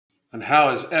And how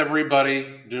is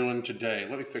everybody doing today?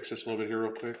 Let me fix this a little bit here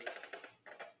real quick.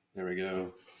 There we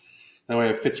go. That way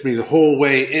it fits me the whole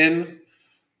way in.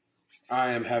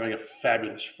 I am having a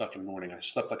fabulous fucking morning. I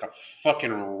slept like a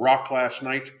fucking rock last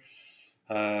night.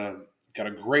 Uh, got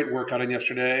a great workout in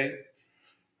yesterday.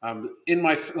 In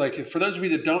my, like, for those of you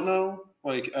that don't know,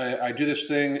 like, I do this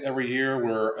thing every year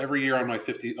where every year on my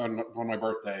on my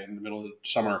birthday in the middle of the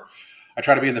summer, I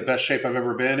try to be in the best shape I've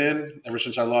ever been in. Ever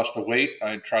since I lost the weight,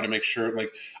 I try to make sure.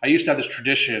 Like, I used to have this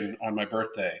tradition on my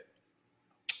birthday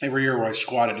every year where I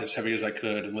squatted as heavy as I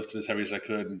could and lifted as heavy as I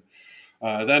could.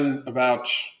 And then about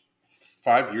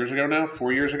 5 years ago now,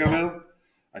 4 years ago now,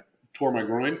 I tore my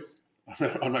groin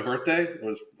on my birthday. It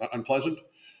was unpleasant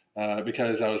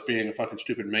because I was being a fucking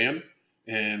stupid man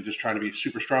and just trying to be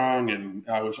super strong. And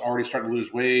I was already starting to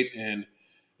lose weight, and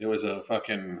it was a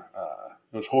fucking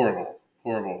it was horrible.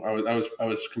 Horrible. I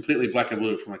was completely black and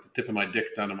blue from like the tip of my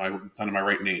dick down to my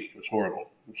right knee. It was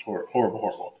horrible. It was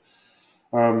horrible.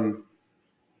 Um,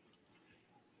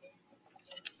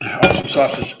 Awesome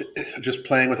Sauce is just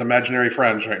playing with imaginary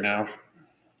friends right now.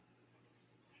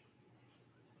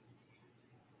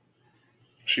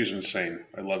 She's insane.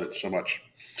 I love it so much.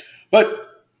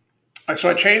 But so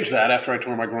I changed that after I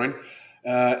tore my groin,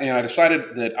 and I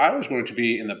decided that I was going to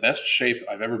be in the best shape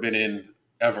I've ever been in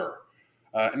ever.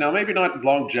 Now, maybe not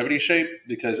longevity shape,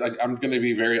 because I'm going to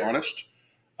be very honest.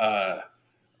 Uh,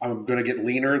 I'm going to get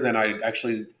leaner than I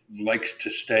actually like to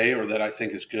stay, or that I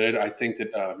think is good. I think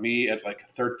that me at like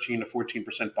 13 to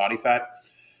 14% body fat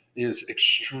is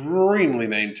extremely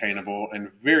maintainable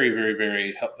and very, very,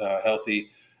 very healthy.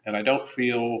 And I don't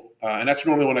feel, and that's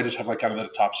normally when I just have like kind of the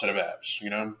top set of abs, you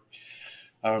know?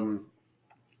 Um,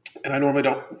 and I normally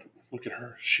don't. Look at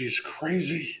her. She's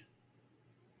crazy.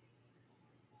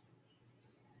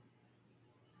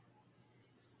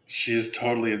 She is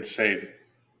totally insane.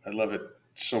 I love it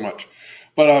so much.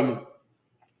 But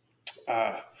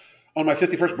uh, on my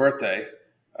 51st birthday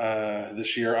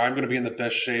this year, I'm going to be in the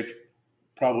best shape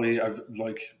probably I've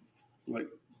like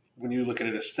when you look at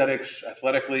it aesthetics,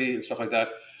 athletically, and stuff like that,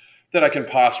 that I can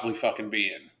possibly fucking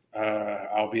be in.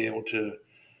 I'll be able to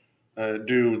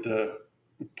do the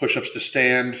push-ups to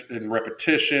stand in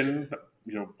repetition.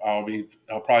 You know,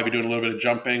 I'll probably be doing a little bit of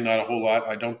jumping, not a whole lot.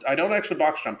 I don't actually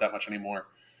box jump that much anymore.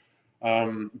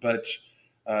 But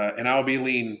and I'll be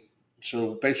lean.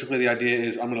 So basically, the idea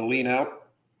is I'm going to lean out.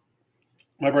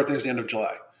 My birthday is the end of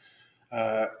July.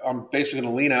 I'm basically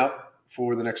going to lean out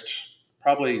for the next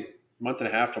probably month and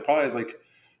a half to probably like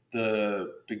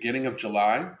the beginning of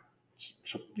July.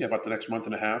 So yeah, about the next month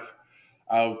and a half.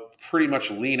 I'll pretty much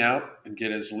lean out and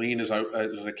get as lean as I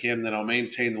can. Then I'll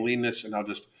maintain the leanness, and I'll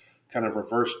just kind of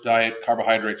reverse diet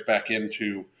carbohydrates back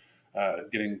into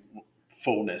getting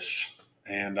fullness.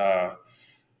 And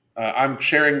I'm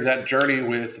sharing that journey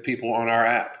with the people on our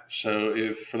app. So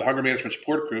if for the Hunger Management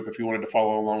Support Group, if you wanted to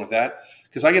follow along with that,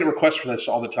 because I get a request for this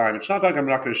all the time. It's not like I'm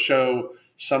not going to show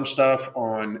some stuff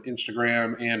on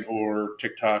Instagram and or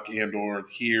TikTok and or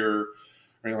here or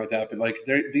anything like that. But like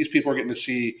these people are getting to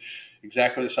see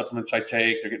exactly the supplements I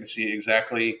take. They're getting to see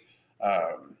exactly.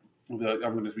 I'm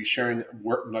going to be sharing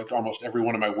like almost every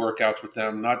one of my workouts with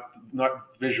them.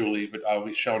 Not visually, but I'll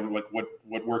be showing like what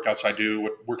workouts I do,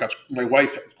 what workouts my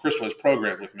wife Crystal has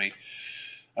programmed with me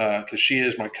because she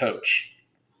is my coach,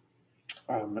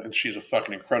 and she's a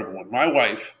fucking incredible one. My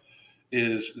wife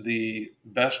is the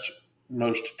best,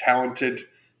 most talented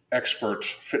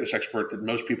fitness expert that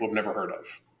most people have never heard of.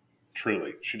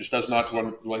 Truly, she just does not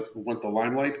want the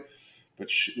limelight, but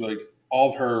all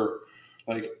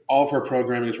of her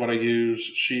programming is what I use.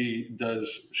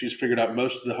 She's figured out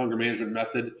most of the hunger management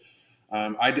method.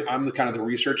 I'm the kind of the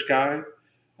research guy,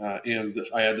 and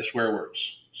I add the swear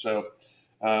words. So,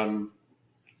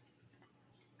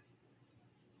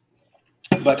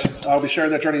 but I'll be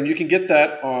sharing that journey, and you can get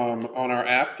that on our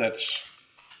app. That's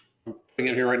putting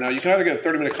it here right now. You can either get a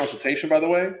 30-minute consultation, by the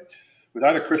way, with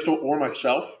either Crystal or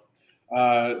myself.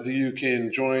 You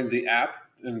can join the app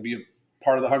and be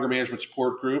part of the hunger management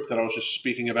support group that I was just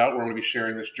speaking about, where I'm going to be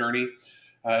sharing this journey.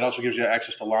 It also gives you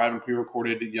access to live and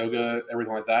pre-recorded yoga,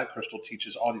 everything like that. Crystal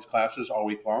teaches all these classes all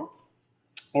week long.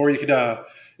 Or you could,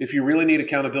 if you really need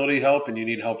accountability help and you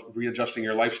need help readjusting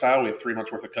your lifestyle, we have 3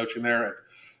 months worth of coaching there at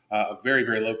a very,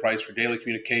 very low price for daily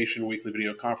communication, weekly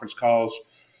video conference calls.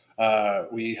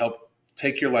 We help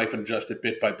take your life and adjust it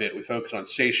bit by bit. We focus on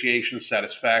satiation,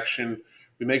 satisfaction.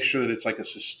 We make sure that it's like a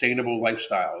sustainable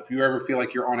lifestyle. If you ever feel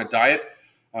like you're on a diet,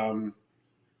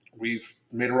 we've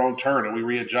made a wrong turn and we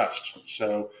readjust.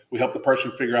 So we help the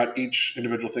person figure out each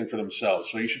individual thing for themselves.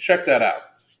 So you should check that out.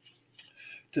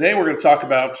 Today we're going to talk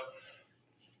about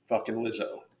fucking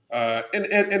Lizzo.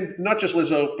 And not just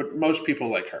Lizzo, but most people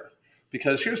like her.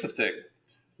 Because here's the thing: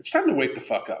 it's time to wake the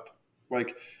fuck up.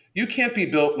 Like you can't be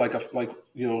built like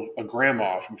a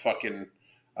grandma from fucking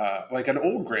like an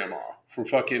old grandma from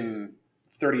fucking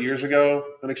 30 years ago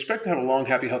and expect to have a long,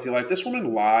 happy, healthy life. This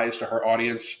woman lies to her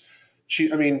audience.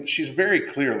 She's very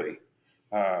clearly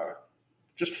uh,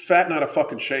 just fat and out of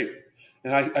fucking shape.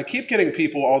 And I keep getting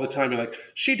people all the time like,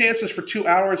 she dances for 2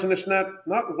 hours and it's not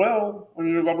well. I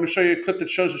mean, I'm going to show you a clip that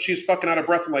shows that she's fucking out of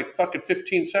breath in like fucking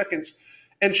 15 seconds.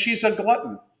 And she's a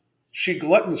glutton. She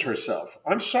gluttons herself.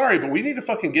 I'm sorry, but we need to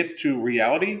fucking get to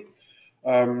reality.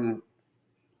 Um,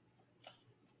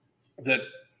 that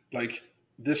like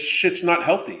this shit's not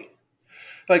healthy.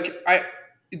 Like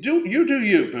do you,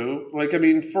 boo. Like I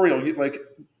mean, for real. Like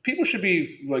people should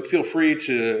be like feel free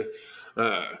to,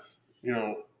 uh, you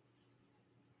know,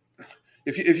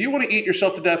 if you want to eat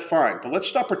yourself to death, fine. But let's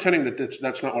stop pretending that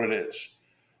that's not what it is.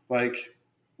 Like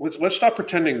let's stop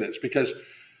pretending this because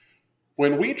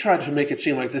when we try to make it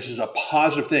seem like this is a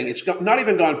positive thing, it's not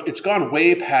even gone. It's gone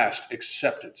way past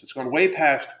acceptance. It's gone way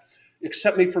past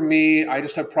accept me for me. I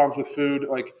just have problems with food.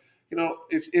 Like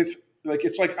if like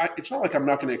it's not like I'm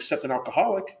not going to accept an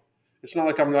alcoholic. It's not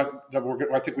like I'm not.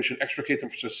 I think we should extricate them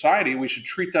from society. We should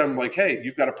treat them like, hey,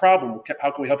 you've got a problem.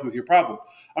 How can we help you with your problem?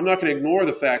 I'm not going to ignore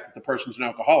the fact that the person's an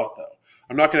alcoholic, though.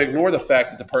 I'm not going to ignore the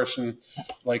fact that the person,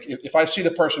 like, if I see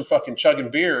the person fucking chugging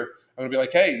beer, I'm going to be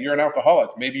like, hey, you're an alcoholic.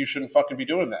 Maybe you shouldn't fucking be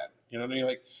doing that. You know what I mean?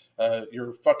 Like,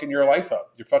 you're fucking your life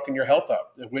up. You're fucking your health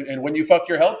up. And when you fuck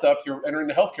your health up, you're entering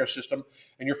the healthcare system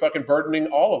and you're fucking burdening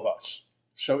all of us.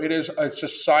 So it is a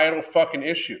societal fucking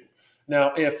issue.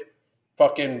 Now, if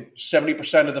fucking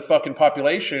 70% of the fucking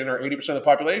population or 80% of the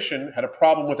population had a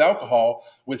problem with alcohol,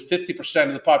 with 50%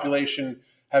 of the population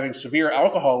having severe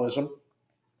alcoholism,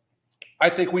 I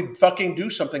think we'd fucking do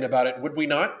something about it, would we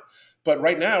not? But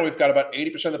right now, we've got about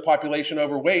 80% of the population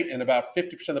overweight, and about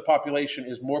 50% of the population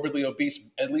is morbidly obese,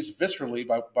 at least viscerally,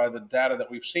 by the data that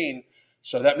we've seen.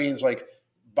 So that means, like,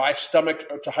 by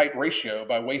stomach to height ratio,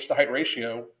 by waist to height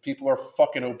ratio, people are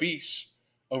fucking obese,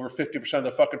 over 50% of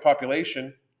the fucking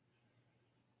population.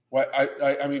 Well,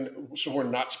 I mean, so we're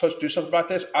not supposed to do something about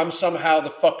this? I'm somehow the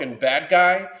fucking bad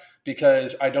guy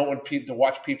because I don't want people to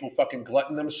watch people fucking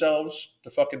glutton themselves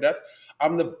to fucking death.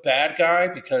 I'm the bad guy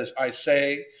because I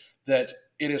say that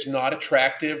it is not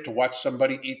attractive to watch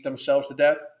somebody eat themselves to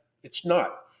death. It's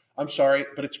not. I'm sorry,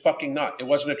 but it's fucking not. It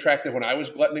wasn't attractive when I was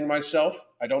gluttoning myself.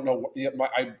 I don't know.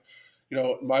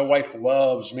 My wife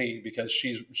loves me because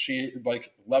she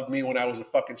like loved me when I was a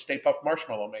fucking Stay Puft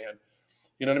Marshmallow Man.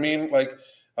 You know what I mean? Like,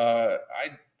 I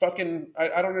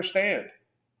don't understand.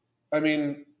 I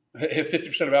mean, if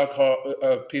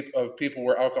 50% of people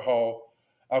were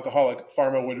alcoholic,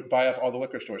 pharma would buy up all the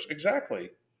liquor stores. Exactly.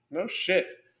 No shit.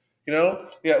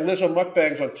 Yeah, Lizzo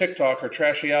mukbangs on TikTok, her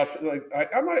trashy outfit. Like, I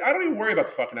don't even worry about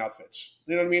the fucking outfits.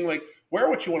 You know what I mean? Like, wear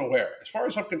what you want to wear. As far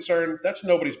as I'm concerned, that's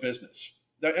nobody's business.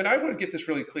 And I want to get this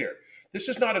really clear. This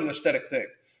is not an aesthetic thing.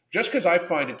 Just because I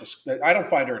don't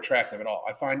find her attractive at all.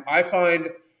 I find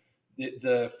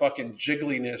the fucking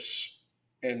jiggliness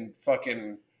and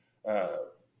fucking,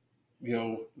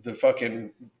 the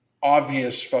fucking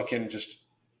obvious fucking just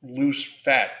loose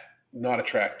fat not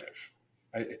attractive.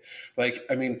 And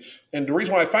the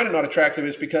reason why I find it not attractive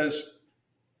is because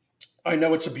I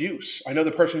know it's abuse. I know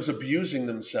the person's abusing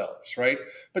themselves, right?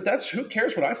 But who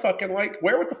cares what I fucking like?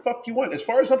 Wear what the fuck you want. As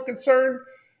far as I'm concerned,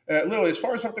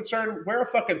 wear a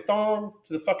fucking thong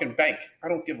to the fucking bank. I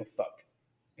don't give a fuck.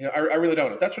 I really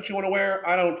don't. If that's what you want to wear,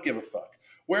 I don't give a fuck.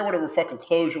 Wear whatever fucking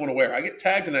clothes you want to wear. I get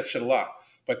tagged in that shit a lot.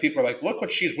 But people are like, look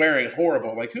what she's wearing,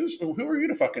 horrible. Like, who are you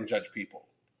to fucking judge people?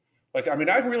 Like, I mean,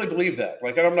 I really believe that.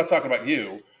 Like, and I'm not talking about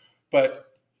you, but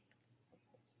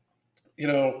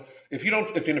if you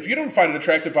don't find it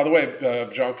attractive, by the way,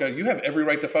 Bianca, you have every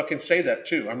right to fucking say that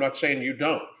too. I'm not saying you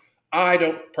don't. I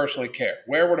don't personally care.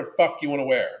 Wear what the fuck you want to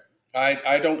wear.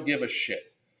 I don't give a shit.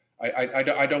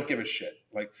 I don't give a shit.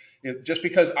 Like, just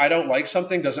because I don't like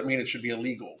something doesn't mean it should be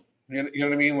illegal. You know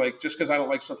what I mean? Like, just because I don't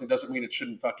like something doesn't mean it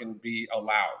shouldn't fucking be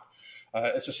allowed.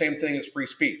 It's the same thing as free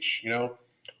speech.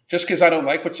 Just because I don't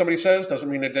like what somebody says doesn't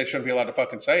mean that they shouldn't be allowed to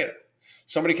fucking say it.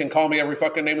 Somebody can call me every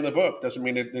fucking name in the book. Doesn't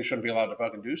mean that they shouldn't be allowed to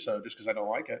fucking do so just because I don't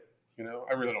like it.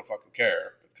 I really don't fucking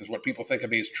care because what people think of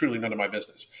me is truly none of my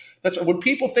business. That's when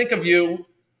people think of you.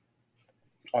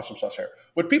 Awesome sauce hair.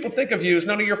 What people think of you is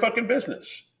none of your fucking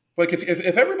business. Like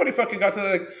if everybody fucking got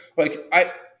to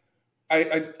I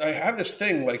have this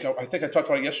thing, like, I think I talked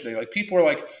about it yesterday. Like, people are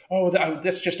like, oh,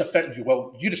 that's just a fat.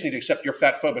 Well, you just need to accept you're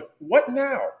fat phobic. What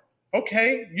now?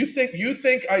 Okay. You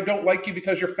think I don't like you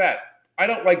because you're fat. I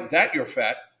don't like that you're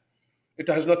fat. It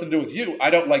has nothing to do with you.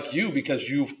 I don't like you because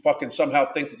you fucking somehow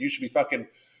think that you should be fucking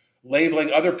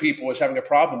labeling other people as having a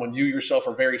problem when you yourself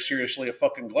are very seriously a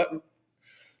fucking glutton.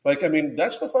 Like, I mean,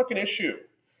 that's the fucking issue.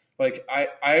 Like,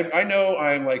 I know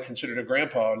I'm like considered a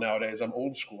grandpa nowadays. I'm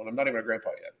old school and I'm not even a grandpa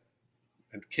yet.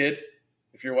 And kid,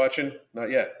 if you're watching,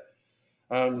 not yet.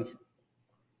 Um,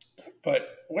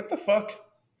 but what the fuck?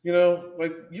 You know,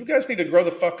 like you guys need to grow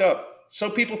the fuck up. So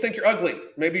people think you're ugly.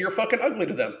 Maybe you're fucking ugly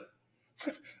to them.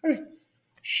 I mean,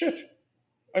 shit.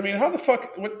 I mean, how the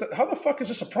fuck? How the fuck is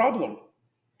this a problem?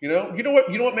 You know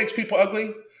what? You know what makes people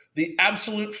ugly? The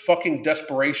absolute fucking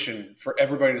desperation for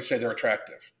everybody to say they're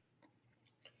attractive.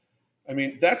 I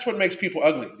mean, that's what makes people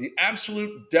ugly. The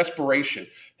absolute desperation.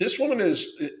 This woman's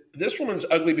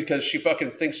ugly because she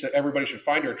fucking thinks that everybody should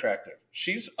find her attractive.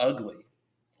 She's ugly.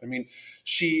 I mean,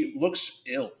 she looks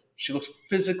ill. She looks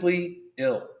physically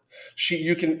ill. She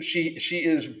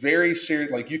is very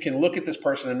serious. Like you can look at this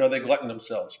person and know they glutton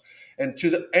themselves. And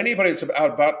to anybody that's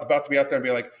about to be out there and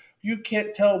be like, you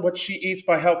can't tell what she eats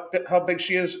by how big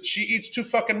she is. She eats too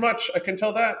fucking much. I can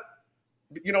tell that.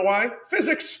 You know why?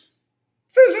 Physics.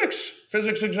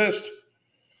 Physics exist.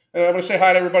 And I'm going to say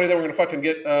hi to everybody that we're going to fucking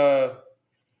get.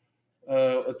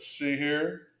 Let's see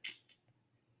here.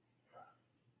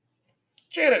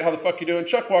 Janet, how the fuck you doing?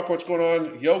 Chuck Walker, what's going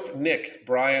on? Yoked Nick.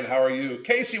 Brian, how are you?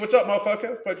 Casey, what's up,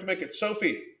 motherfucker? Glad you make it.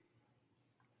 Sophie.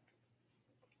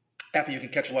 Happy you can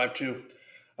catch a live too.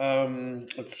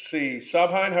 Let's see.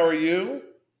 Sabhine, how are you?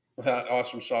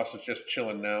 Awesome sauce is just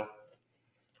chilling now.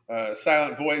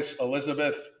 Silent Voice,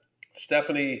 Elizabeth,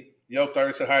 Stephanie, Yoked, I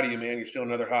already said hi to you, man. You're still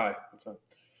another hi. What's up?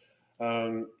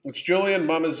 It's Julian,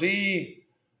 Mama Z.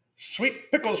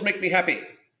 Sweet pickles make me happy.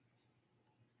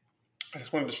 I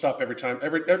just wanted to stop every time. I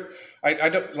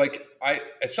don't like.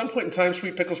 At some point in time,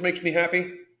 sweet pickles makes me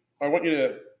happy. I want you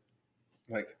to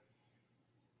like.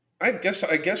 I guess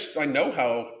I know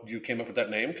how you came up with that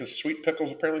name because sweet pickles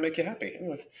apparently make you happy.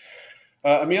 Anyway,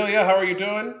 Amelia, how are you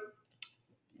doing?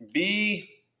 B.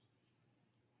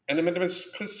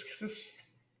 Chris,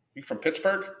 you from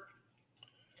Pittsburgh?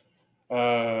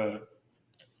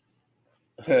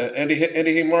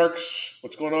 Andy Marks,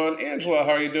 what's going on? Angela,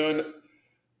 how are you doing?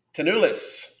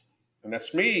 Tanulis, and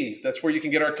that's me. That's where you can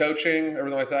get our coaching,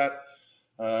 everything like that.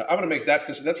 I'm going to make that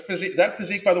physique. That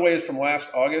physique, by the way, is from last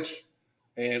August,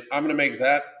 and I'm going to make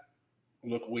that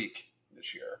look weak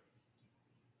this year.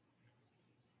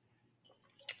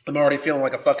 I'm already feeling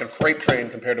like a fucking freight train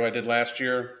compared to what I did last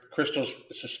year. Crystal's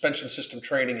suspension system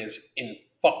training is in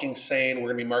fucking insane. We're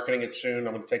going to be marketing it soon.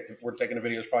 We're taking the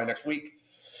videos probably next week.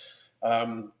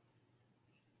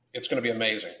 It's going to be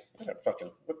amazing.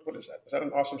 What is that? Is that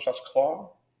an awesome sauce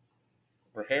claw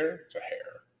or hair? It's a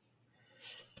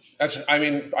hair. I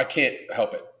mean, I can't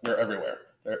help it. They're everywhere.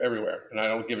 And I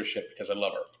don't give a shit because I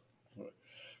love her.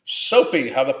 Sophie,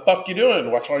 how the fuck you doing?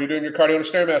 Watch while you're doing your cardio and a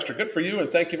Stairmaster. Good for you, and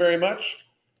thank you very much.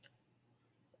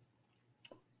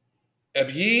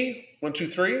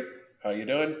 Ebye123, how you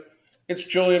doing? It's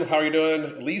Julian. How are you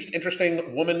doing? Least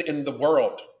interesting woman in the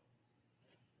world.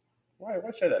 Why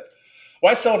say that?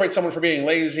 Why celebrate someone for being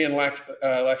lazy and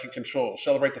lacking control?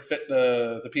 Celebrate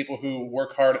the people who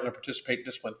work hard and participate in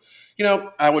discipline. You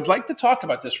know, I would like to talk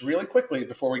about this really quickly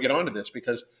before we get on to this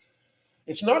because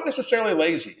it's not necessarily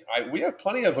lazy. We have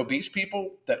plenty of obese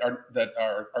people that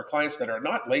are our clients that are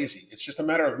not lazy. It's just a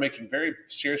matter of making very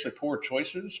seriously poor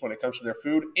choices when it comes to their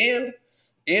food, and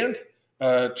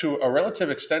to a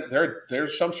relative extent,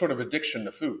 there's some sort of addiction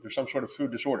to food. There's some sort of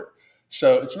food disorder.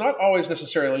 So it's not always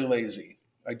necessarily lazy.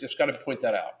 I just got to point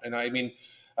that out. And I mean,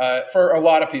 for a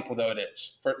lot of people, though, it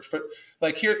is. For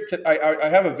like here, I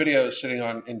have a video sitting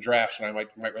in drafts, and I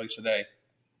might release today.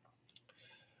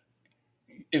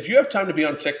 If you have time to be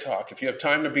on TikTok, if you have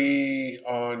time to be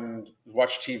on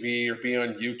watch TV or be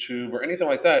on YouTube or anything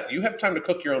like that, you have time to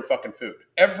cook your own fucking food.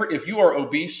 If you are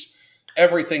obese,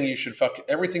 everything you eat should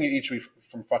be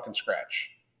from fucking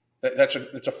scratch.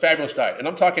 It's a fabulous diet, and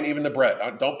I'm talking even the bread.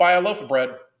 Don't buy a loaf of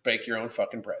bread. Bake your own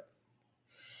fucking bread.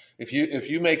 If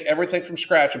you make everything from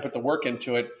scratch and put the work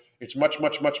into it, it's much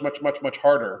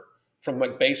harder from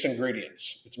like base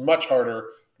ingredients. It's much harder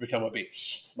to become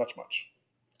obese. Much.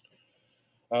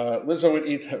 Lizzo would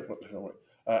eat.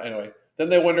 Anyway, then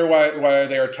they wonder why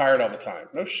they are tired all the time.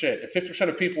 No shit. If 50%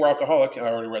 of people were alcoholic, I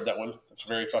already read that one. That's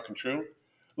very fucking true.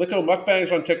 Lico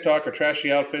mukbangs on TikTok are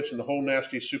trashy outfits and the whole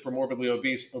nasty, super morbidly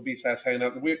obese ass hanging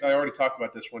out. I already talked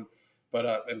about this one,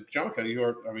 but and Jonka,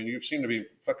 you seem to be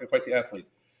fucking quite the athlete.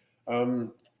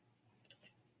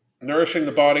 Nourishing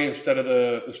the body instead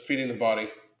of feeding the body.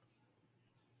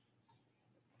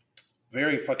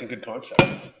 Very fucking good concept.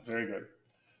 Very good.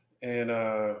 And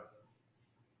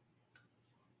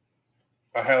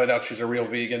I highly doubt she's a real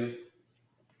vegan.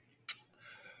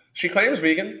 She claims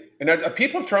vegan, and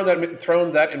people have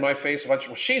thrown that in my face a bunch.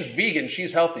 Well, she's vegan,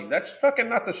 she's healthy. That's fucking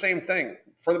not the same thing.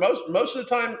 For the most of the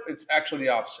time, it's actually the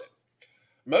opposite.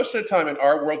 Most of the time in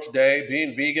our world today,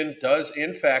 being vegan does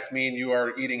in fact mean you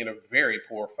are eating in a very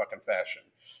poor fucking fashion.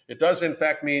 It does in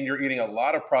fact mean you're eating a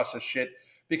lot of processed shit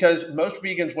because most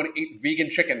vegans want to eat vegan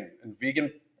chicken and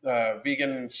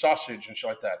vegan sausage and shit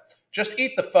like that. Just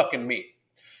eat the fucking meat.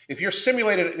 If you're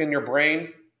simulated in your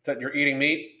brain that you're eating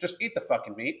meat, just eat the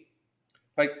fucking meat.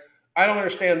 Like, I don't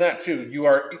understand that too. You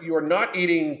are not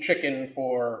eating chicken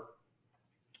for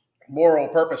moral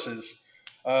purposes,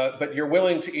 but you're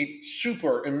willing to eat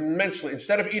super immensely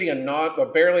instead of eating a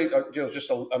barely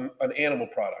just an animal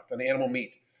product, an animal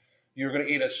meat. You're going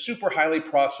to eat a super highly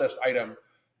processed item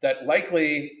that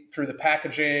likely through the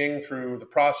packaging, through the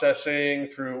processing,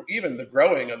 through even the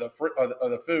growing of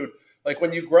the food. Like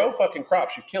when you grow fucking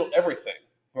crops, you kill everything.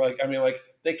 Like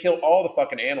they kill all the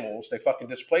fucking animals. They fucking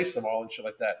displace them all and shit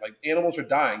like that. Like animals are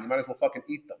dying. You might as well fucking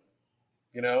eat them,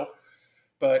 you know?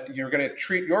 But you're going to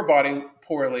treat your body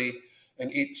poorly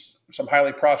and eat some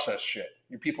highly processed shit.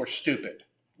 You people are stupid.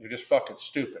 You're just fucking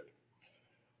stupid.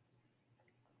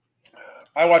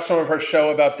 I watched some of her show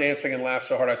about dancing and laughed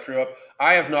so hard I threw up.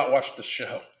 I have not watched the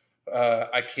show.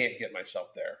 I can't get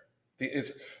myself there.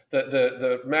 It's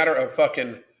the matter of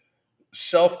fucking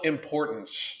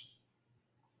self-importance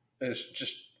is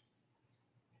just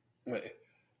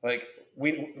like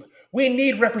we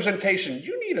need representation.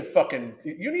 You need to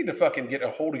fucking get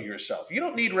a hold of yourself. You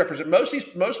don't need most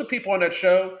of the people on that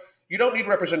show. You don't need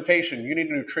representation. You need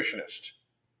a nutritionist.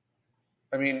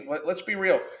 I mean, let's be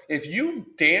real. If you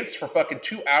dance for fucking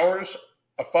 2 hours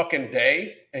a fucking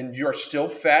day and you're still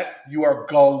fat, you are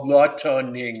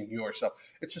gluttoning yourself.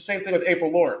 It's the same thing with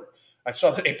April Lauren. I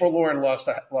saw that April Lauren lost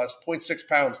 0.6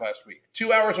 pounds last week.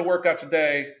 2 hours of workouts a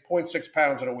day, 0.6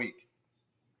 pounds in a week.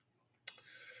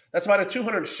 That's about a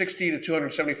 260 to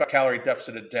 275 calorie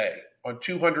deficit a day on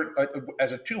 200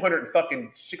 as a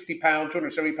 260 pound,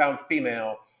 270 pound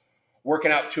female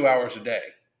working out 2 hours a day.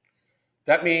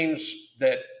 That means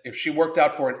that if she worked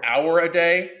out for an hour a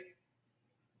day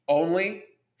only,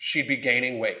 she'd be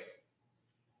gaining weight.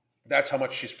 That's how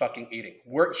much she's fucking eating.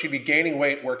 She'd be gaining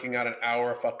weight working out an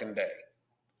hour a fucking day.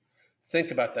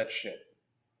 Think about that shit.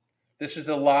 This is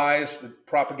the lies that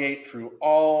propagate through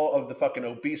all of the fucking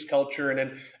obese culture.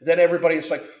 And then everybody's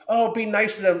like, oh, be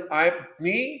nice to them.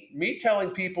 Me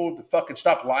telling people to fucking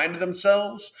stop lying to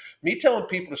themselves, me telling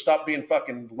people to stop being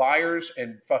fucking liars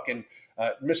and fucking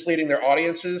misleading their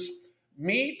audiences,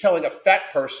 me telling a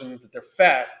fat person that they're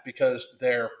fat because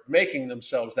they're making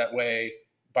themselves that way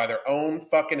by their own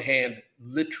fucking hand,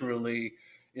 literally,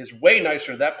 is way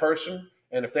nicer to that person.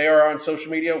 And if they are on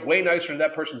social media, way nicer to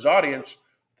that person's audience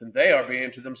than they are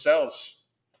being to themselves.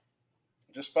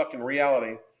 Just fucking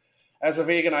reality. As a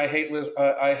vegan, I hate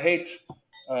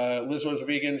Lizzo as a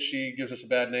vegan. She gives us a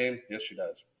bad name. Yes, she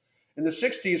does. In the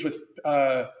 60s,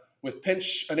 with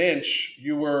pinch an inch,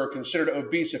 you were considered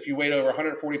obese if you weighed over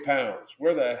 140 pounds.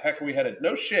 Where the heck are we headed?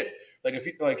 No shit. Like if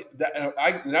you like that,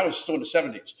 and I was still in the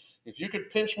 70s. If you could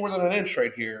pinch more than an inch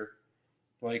right here,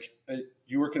 like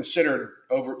you were considered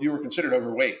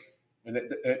overweight,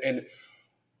 and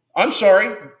I'm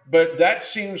sorry, but that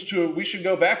seems we should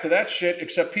go back to that shit,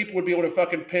 except people would be able to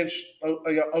fucking pinch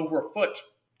over a foot,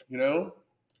 you know?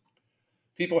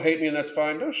 People hate me and that's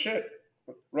fine. No shit.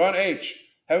 Ron H.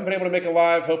 Haven't been able to make a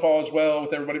live. Hope all is well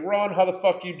with everybody. Ron, how the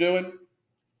fuck you doing?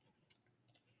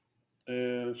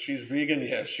 She's vegan?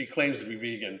 Yes, she claims to be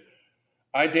vegan.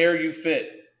 I dare you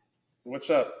fit. What's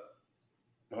up?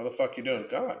 How the fuck you doing?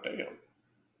 God damn.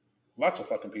 Lots of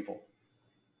fucking people.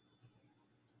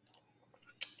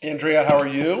 Andrea, how are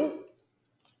you?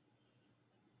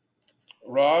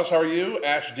 Roz, how are you?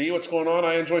 Ash D, what's going on?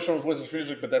 I enjoy some of Liz's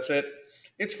music, but that's it.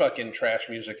 It's fucking trash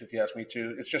music, if you ask me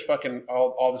to. It's just fucking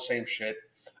all the same shit.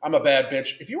 I'm a bad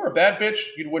bitch. If you were a bad bitch,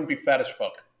 you wouldn't be fat as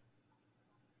fuck.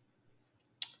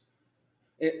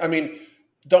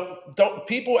 Don't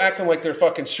people acting like they're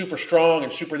fucking super strong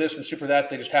and super this and super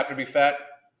that, they just happen to be fat?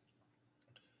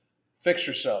 Fix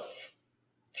yourself.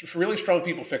 Just really strong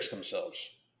people fix themselves.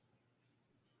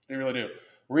 They really do.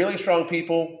 Really strong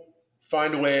people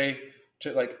find a way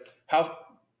to how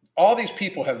all these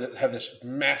people have this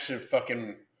massive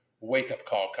fucking wake up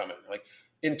call coming. Like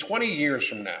in 20 years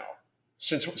from now,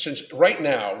 since right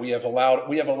now we have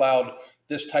allowed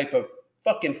this type of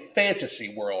fucking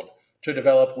fantasy world to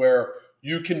develop where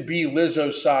you can be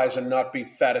Lizzo's size and not be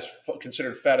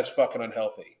considered fat as fucking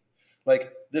unhealthy.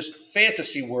 Like this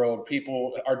fantasy world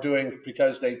people are doing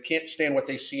because they can't stand what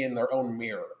they see in their own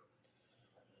mirror.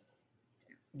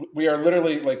 we are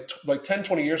literally like 10,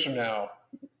 20 years from now,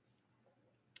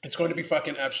 it's going to be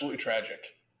fucking absolutely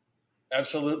tragic.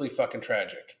 Absolutely fucking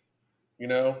tragic. You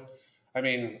know? I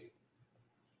mean,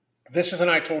 this is an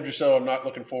I told you so I'm not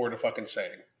looking forward to fucking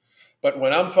saying. But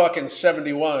when I'm fucking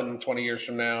 71 20 years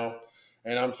from now,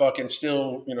 and I'm fucking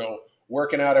still,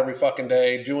 working out every fucking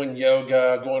day, doing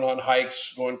yoga, going on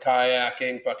hikes, going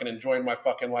kayaking, fucking enjoying my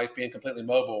fucking life, being completely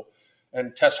mobile,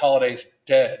 and Tess Holliday's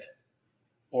dead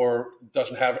or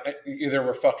doesn't have either of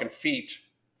her fucking feet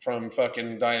from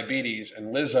fucking diabetes, and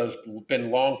Lizzo's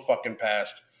been long fucking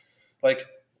past. Like,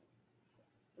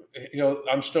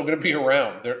 I'm still going to be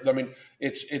around. I mean,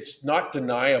 it's not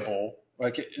deniable.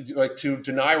 Like to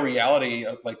deny reality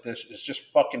like this is just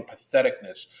fucking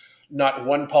patheticness. Not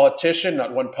one politician,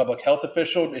 not one public health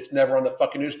official. It's never on the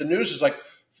fucking news. The news is like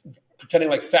pretending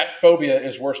like fat phobia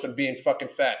is worse than being fucking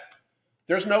fat.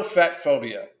 There's no fat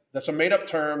phobia. That's a made up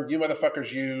term you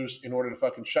motherfuckers use in order to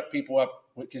fucking shut people up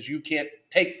because you can't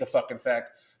take the fucking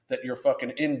fact that you're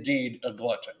fucking indeed a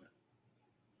glutton.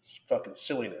 It's fucking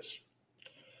silliness.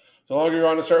 The longer you're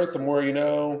on this earth, the more you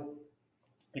know.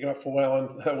 You got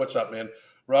Llewellyn. What's up, man?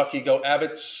 Rocky, go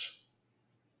Abbots.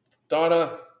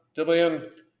 Donna, Dillian,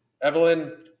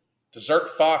 Evelyn,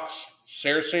 Desert Fox,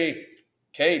 Cersei,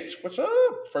 Kate. What's up?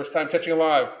 First time catching you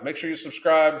live. Make sure you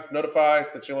subscribe, notify.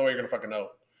 That's the only way you're going to fucking know.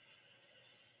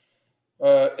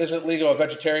 Isn't Lego a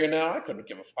vegetarian now? I couldn't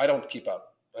give a. I don't keep up.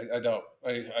 I don't.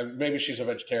 Maybe she's a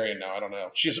vegetarian now. I don't know.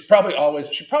 She probably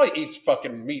eats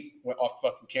fucking meat off the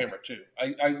fucking camera too.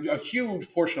 A huge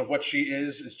portion of what she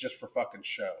is just for fucking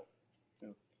show.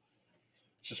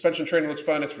 Suspension training looks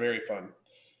fun. It's very fun.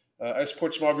 I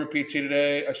support small group PT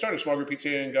today. I started small group PT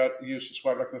and got used to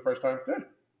squat rack for the first time. Good.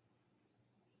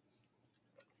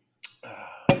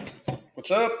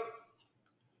 What's up?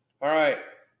 All right.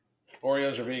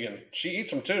 Oreos are vegan. She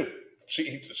eats them too. She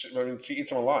eats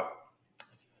them a lot.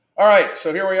 All right,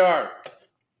 so here we are.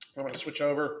 I'm going to switch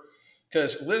over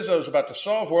because Lizzo's about to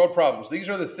solve world problems. These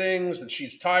are the things that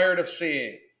she's tired of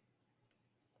seeing.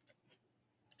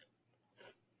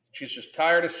 She's just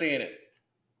tired of seeing it.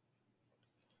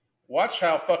 Watch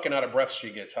how fucking out of breath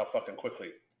she gets, how fucking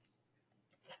quickly.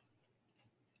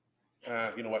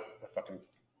 You know what? I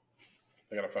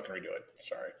gotta fucking redo it.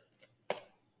 Sorry.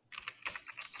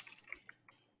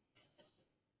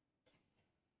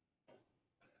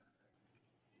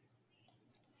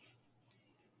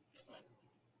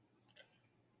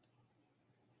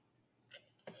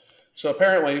 So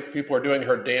apparently, people are doing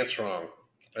her dance wrong,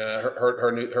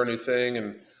 her new thing,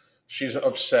 and she's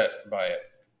upset by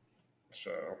it. So,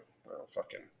 well,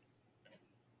 fucking.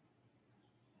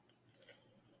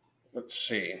 Let's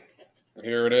see.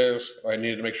 Here it is. I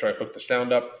needed to make sure I hooked the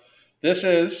sound up. This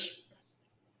is.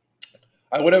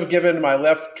 I would have given my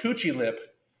left coochie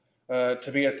lip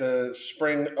to be at the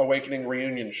Spring Awakening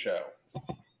reunion show.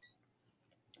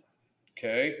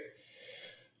 Okay.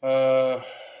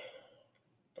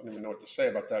 Don't even know what to say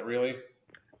about that, really.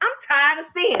 I'm tired of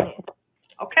seeing it.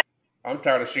 Okay. I'm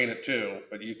tired of seeing it too,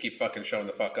 but you keep fucking showing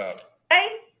the fuck up. Okay.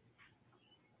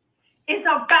 It's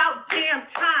about damn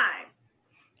time.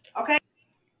 Okay.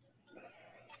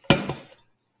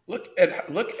 Look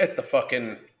at the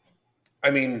fucking. I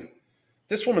mean,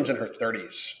 this woman's in her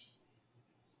 30s.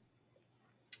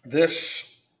 The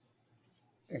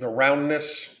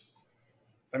roundness.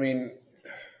 I mean,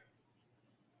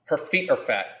 her feet are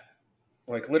fat.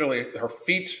 Like literally, her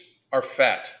feet are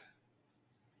fat.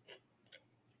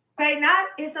 Okay, now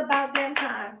it's about damn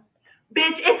time.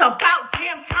 Bitch, it's about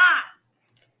damn time.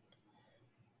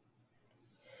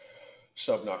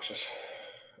 So obnoxious.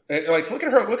 And, like, look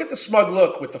at her. Look at the smug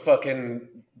look with the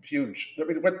fucking huge. I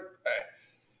mean, what?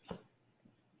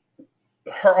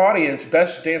 Her audience,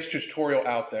 best dance tutorial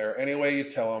out there. Any way you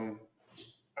tell them,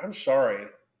 I'm sorry.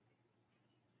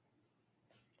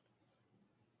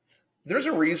 There's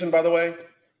a reason, by the way,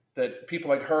 that people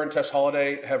like her and Tess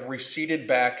Holliday have receded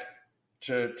back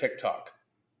to TikTok.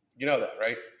 You know that,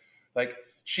 right? Like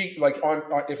she, like on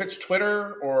if it's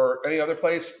Twitter or any other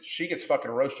place, she gets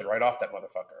fucking roasted right off that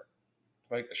motherfucker.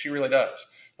 Like she really does.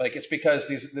 Like it's because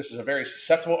this is a very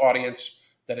susceptible audience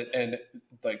and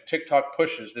like TikTok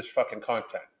pushes this fucking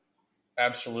content.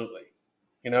 Absolutely.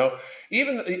 You know,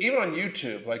 even on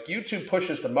YouTube, like YouTube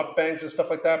pushes the mukbangs and stuff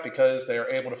like that because they are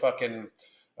able to fucking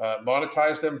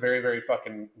monetize them very, very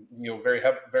fucking, very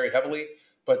heavily.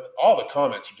 But all the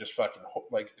comments are just fucking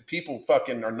like people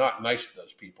fucking are not nice to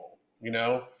those people, you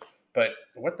know. But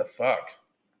what the fuck?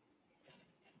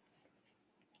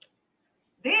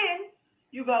 Then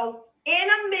you go in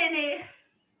a minute.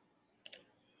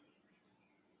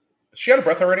 She out of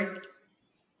breath already?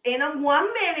 In a 1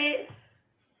 minute.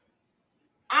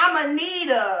 I'm I'ma need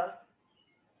a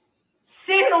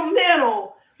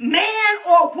sentimental man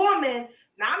or woman,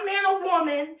 not man or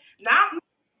woman, not.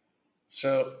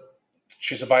 So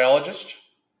she's a biologist.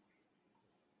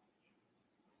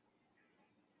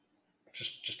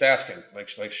 Just asking, like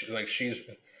she's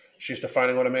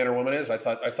defining what a man or woman is. I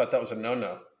thought that was a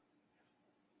no.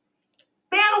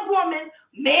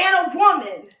 Man or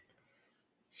woman.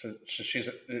 So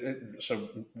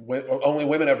only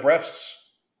women have breasts.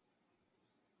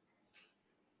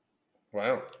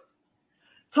 Wow.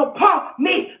 To pump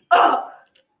me up.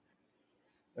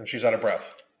 And she's out of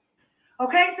breath.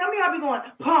 Okay, some of y'all be going,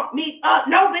 pump me up.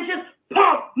 No, bitches,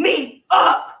 pump me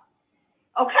up.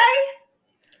 Okay?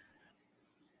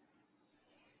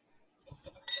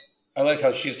 I like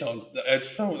how she's done.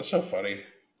 It's so funny.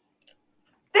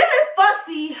 This is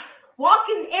Fussy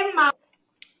walking in my.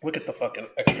 Look at the fucking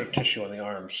extra tissue on the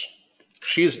arms.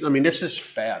 This is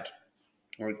bad.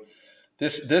 Like,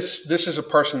 this is a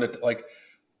person that, like,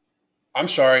 I'm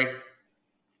sorry,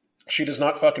 she does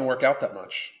not fucking work out that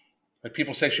much. Like,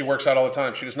 people say she works out all the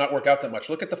time. She does not work out that much.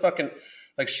 Look at the fucking,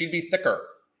 like, she'd be thicker,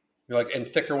 and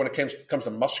thicker when it comes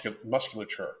to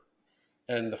musculature.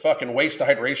 And the fucking waist to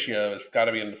height ratio has got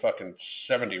to be in the fucking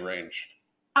 70 range.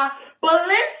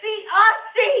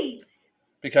 Balenciaga.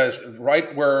 Because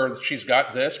right where she's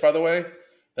got this, by the way,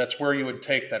 that's where you would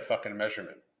take that fucking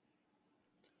measurement.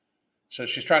 So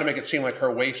she's trying to make it seem like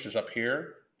her waist is up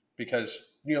here because,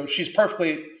 she's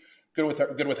perfectly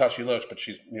good with how she looks, but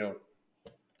she's, Y'all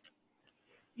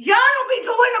don't be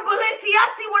doing a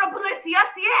Balenciaga where a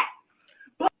Balenciaga at.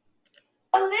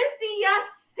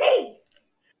 Balenciaga.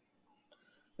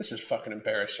 This is fucking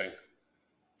embarrassing.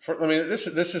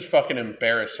 This is fucking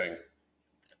embarrassing.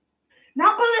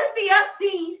 Not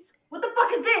Balenciaga. What the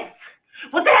fuck is this?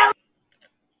 What the hell is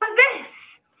this?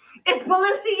 It's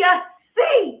Balenciaga.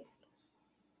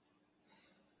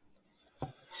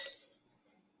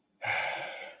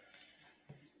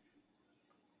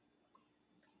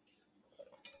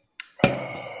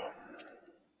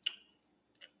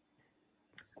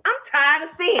 I'm tired of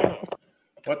seeing it.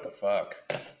 What the fuck?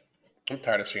 I'm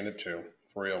tired of seeing it too,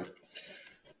 for real.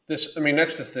 That's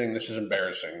the thing. This is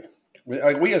embarrassing.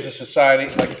 We as a society,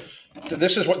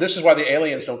 this is why the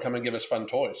aliens don't come and give us fun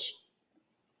toys.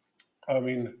 I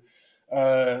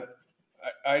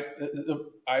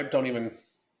don't even.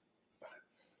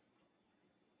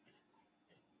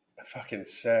 Fucking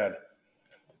sad.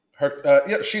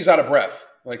 She's out of breath.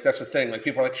 Like, that's the thing. Like,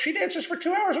 people are like, she dances for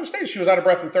 2 hours on stage. She was out of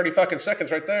breath in 30 fucking seconds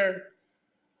right there.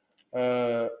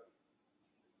 Help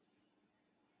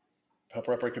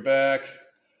her up, break your back.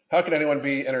 How can anyone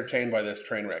be entertained by this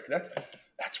train wreck? That's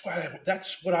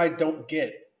what I don't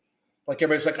get. Like,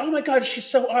 everybody's like, oh my God, she's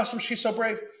so awesome. She's so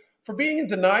brave. For being in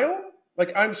denial,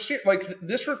 like,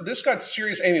 this got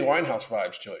serious Amy Winehouse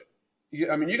vibes to it.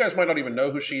 You guys might not even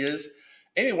know who she is.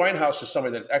 Amy Winehouse is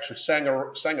somebody that actually sang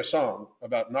a song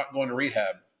about not going to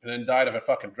rehab and then died of a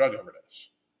fucking drug overdose.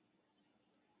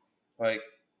 Like,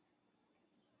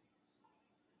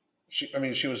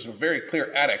 she was a very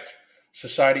clear addict.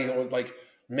 Society, like,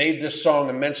 made this song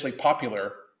immensely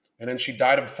popular, and then she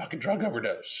died of a fucking drug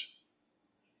overdose.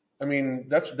 Like,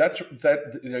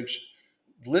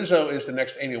 Lizzo is the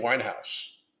next Amy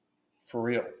Winehouse, for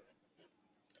real.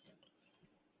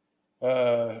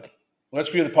 Let's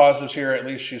view the positives here. At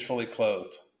least she's fully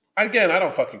clothed. Again, I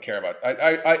don't fucking care about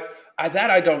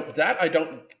I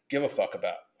don't give a fuck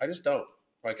about. I just don't.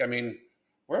 Like, wear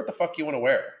what the fuck you want to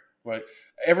wear. Like,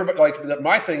 everybody, like,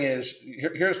 my thing is,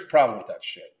 here's the problem with that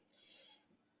shit.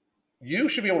 You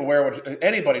should be able to wear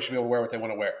anybody should be able to wear what they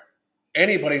want to wear.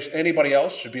 Anybody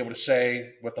else should be able to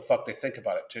say what the fuck they think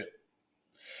about it too.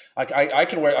 Like, I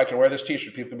can wear this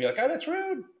t-shirt. People can be like, oh, that's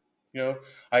rude.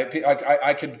 I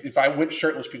could, if I went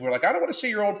shirtless, people were like, I don't want to see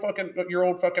your old fucking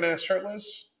ass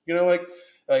shirtless.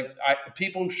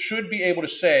 People should be able to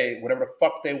say whatever the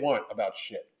fuck they want about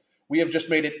shit. We have just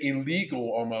made it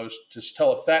illegal almost to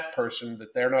tell a fat person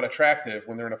that they're not attractive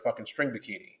when they're in a fucking string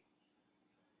bikini.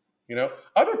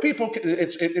 Other people,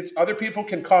 other people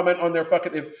can comment on their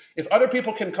fucking, if other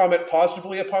people can comment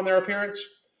positively upon their appearance,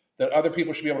 then other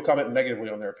people should be able to comment negatively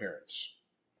on their appearance.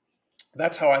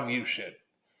 That's how I view shit.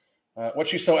 What's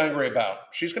she so angry about?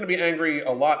 She's going to be angry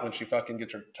a lot when she fucking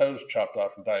gets her toes chopped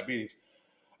off from diabetes.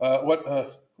 What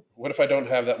if I don't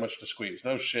have that much to squeeze?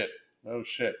 No shit.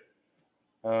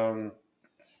 I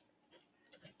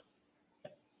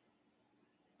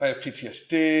have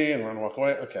PTSD and want to walk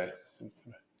away. Okay.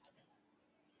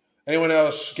 Anyone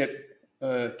else get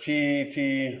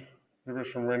T Rivers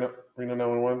from Reno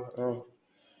 911? Oh.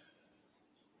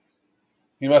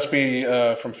 You must be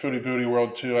from Foodie Booty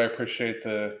World too. I appreciate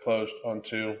the closed on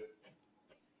too.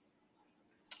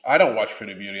 I don't watch Food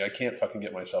and Beauty. I can't fucking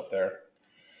get myself there.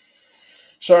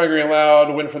 Sorry, Angry and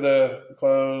Loud. Win for the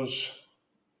close.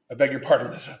 I beg your pardon,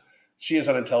 Lizzo. She is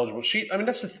unintelligible.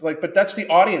 That's but that's the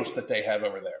audience that they have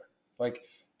over there. Like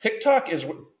TikTok is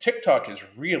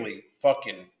really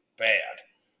fucking bad.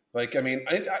 Like, I mean,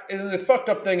 and the fucked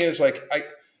up thing is I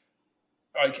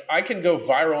can go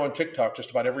viral on TikTok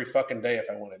just about every fucking day if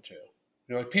I wanted to.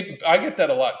 You know, like people, I get that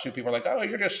a lot too. People are like, "Oh,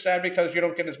 you're just sad because you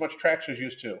don't get as much traction as you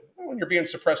used to." Well, when you're being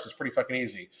suppressed, it's pretty fucking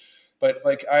easy. But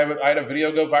like, I had a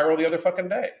video go viral the other fucking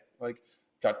day. Like,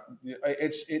 God,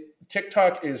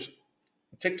 TikTok is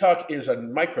a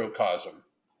microcosm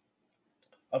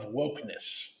of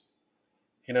wokeness.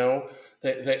 You know,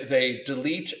 they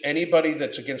delete anybody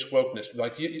that's against wokeness.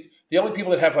 Like the only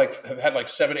people that have had like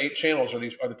 7, 8 channels are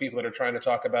the people that are trying to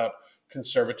talk about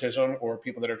conservatism, or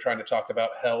people that are trying to talk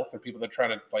about health, or people that are trying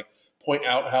to like point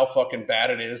out how fucking bad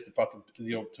it is to fucking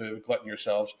to glutton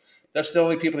yourselves. That's the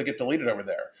only people that get deleted over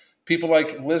there. People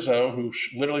like Lizzo, who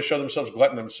literally show themselves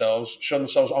glutton themselves, show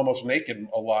themselves almost naked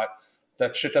a lot.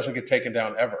 That shit doesn't get taken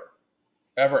down ever,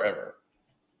 ever, ever.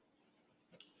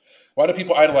 Why do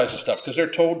people idolize this stuff? Because they're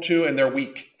told to, and they're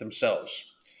weak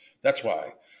themselves. That's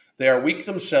why. They are weak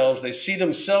themselves. They see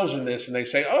themselves in this, and they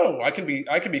say, "Oh, I can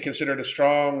be considered a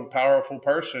strong, powerful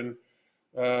person."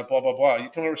 Blah blah blah. You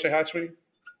come over and say hi, sweetie.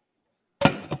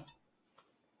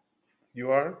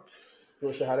 You are. You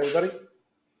want to say hi to everybody?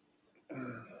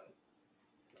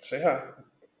 Say hi.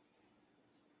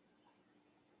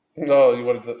 No, you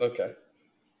wanted to. Okay.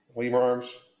 Leave your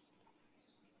arms.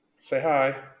 Say hi.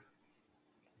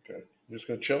 Okay. You're just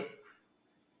gonna chill.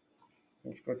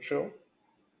 You're just gonna chill.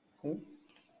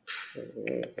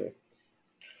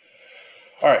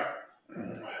 All right.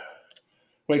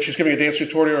 Wait, she's giving a dance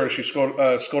tutorial, or is she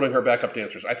scolding her backup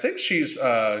dancers? I think she's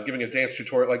giving a dance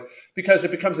tutorial, because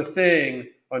it becomes a thing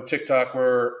on TikTok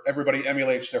where everybody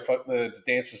emulates the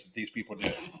dances that these people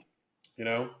do. You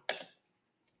know,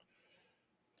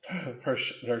 her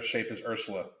shape is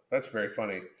Ursula. That's very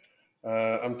funny.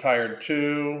 I'm tired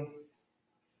too.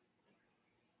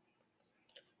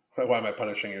 Why am I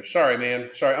punishing you? Sorry,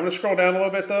 man. Sorry. I'm gonna scroll down a little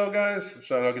bit though, guys,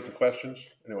 so I don't get the questions.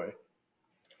 Anyway.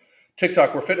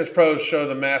 TikTok, where fitness pros show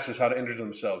the masses how to injure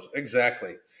themselves.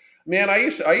 Exactly, man. I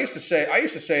used to say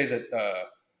that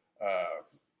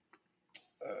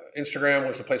Instagram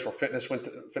was the place where fitness went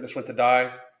to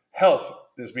die. Health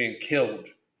is being killed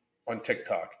on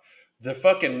TikTok. The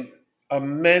fucking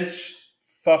immense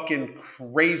fucking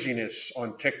craziness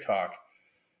on TikTok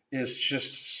is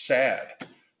just sad.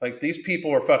 Like, these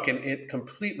people are fucking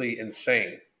completely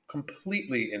insane,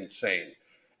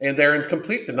 and they're in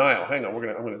complete denial. Hang on,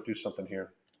 I'm gonna do something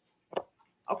here.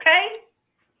 Okay,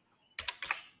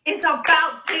 it's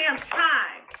about damn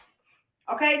time.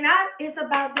 Okay, not it's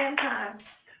about damn time,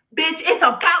 bitch. It's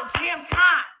about damn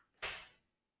time.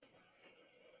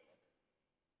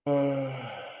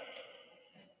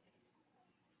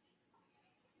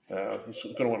 This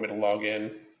is gonna want me to log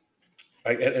in.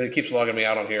 It keeps logging me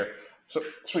out on here. So,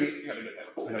 sweetie, you gotta do that.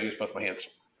 I gotta use both my hands.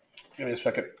 Give me a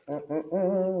second.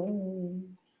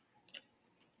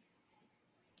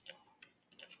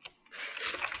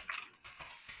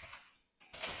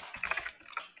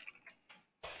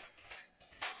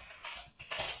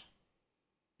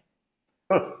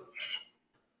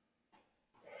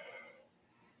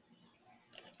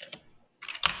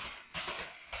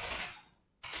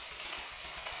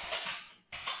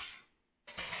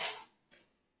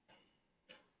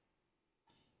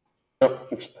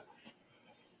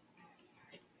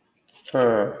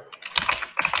 Huh.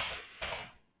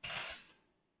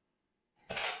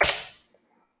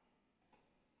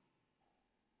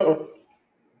 No,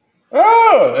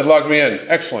 Oh, it logged me in.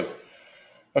 Excellent.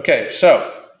 Okay,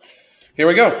 so here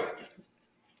we go.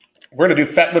 We're going to do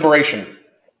fat liberation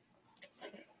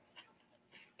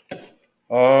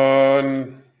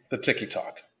on the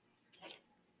TikTok.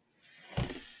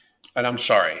 And I'm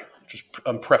sorry.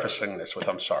 I'm prefacing this with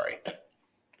I'm sorry.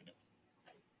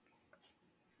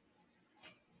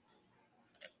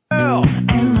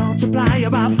 Multiply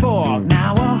about 4.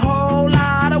 Now a whole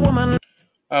lot of women.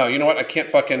 Oh, you know what? I can't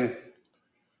fucking.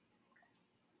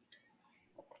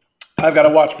 I've got to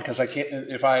watch, because I can't.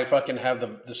 If I fucking have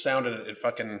the sound in it, it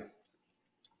fucking.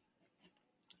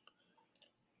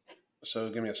 So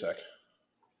give me a sec.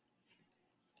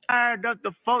 I got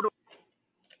the photo.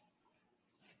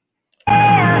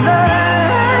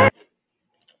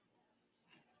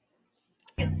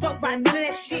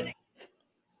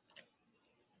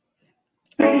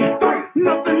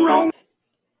 Nothing wrong.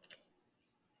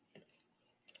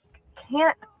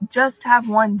 Can't just have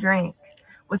one drink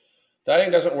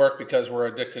Dieting doesn't work because we're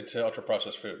addicted to ultra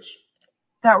processed foods.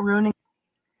 without ruining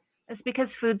It's because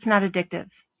food's not addictive.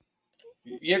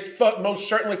 It most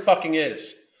certainly fucking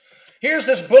is. Here's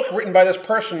this book written by this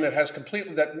person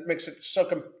that makes it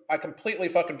so I completely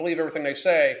fucking believe everything they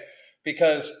say,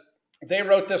 because they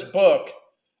wrote this book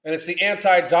and it's the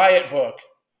anti-diet book.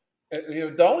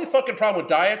 The only fucking problem with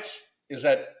diets is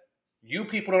that you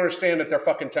people don't understand that they're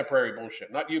fucking temporary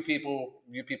bullshit. Not you people.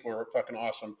 You people are fucking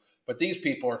awesome. But these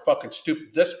people are fucking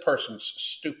stupid. This person's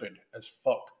stupid as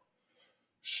fuck.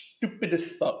 Stupid as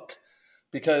fuck.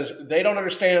 Because they don't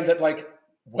understand that, like,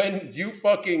 when you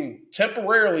fucking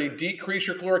temporarily decrease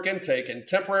your caloric intake and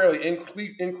temporarily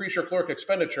increase your caloric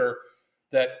expenditure,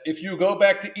 that if you go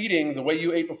back to eating the way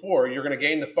you ate before, you're going to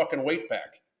gain the fucking weight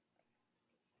back.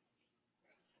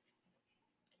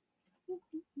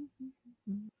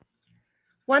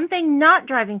 One thing not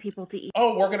driving people to eat.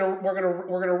 Oh, we're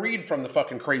gonna read from the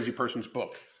fucking crazy person's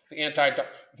book, the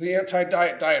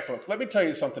anti-diet diet book. Let me tell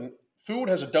you something. Food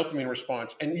has a dopamine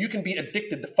response, and you can be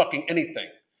addicted to fucking anything.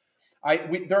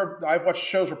 I've watched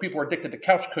shows where people are addicted to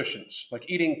couch cushions, like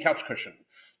eating couch cushion.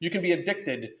 You can be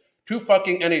addicted to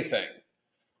fucking anything.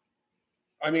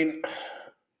 I mean,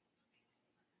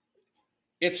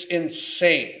 it's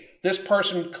insane. This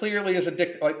person clearly is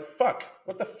addicted. Like, fuck.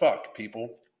 What the fuck, people?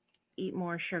 Eat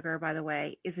more sugar, by the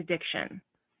way, is addiction.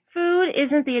 Food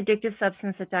isn't the addictive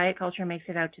substance that diet culture makes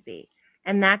it out to be.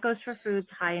 And that goes for foods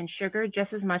high in sugar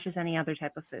just as much as any other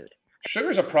type of food. Sugar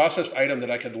is a processed item that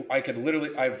I could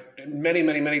literally, I've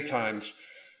many times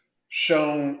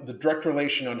shown the direct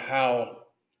relation on how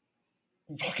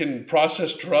fucking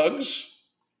processed drugs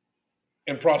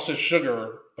and processed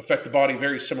sugar affect the body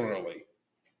very similarly.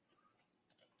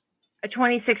 A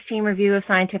 2016 review of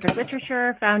scientific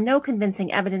literature found no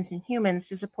convincing evidence in humans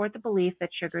to support the belief that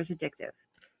sugar is addictive.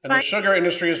 And the sugar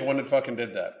industry is the one that fucking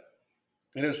did that.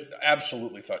 It is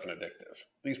absolutely fucking addictive.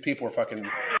 These people are fucking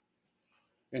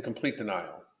in complete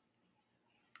denial.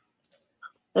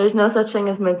 There's no such thing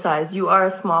as mid-size. You are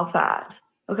a small fat.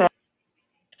 Okay.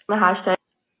 The hashtag.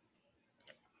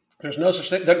 There's no such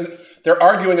thing. They're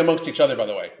arguing amongst each other, by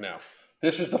the way, now.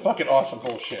 This is the fucking awesome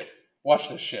bullshit. Watch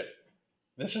this shit.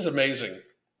 This is amazing.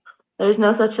 There's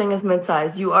no such thing as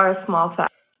mid-size. You are a small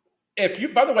fat.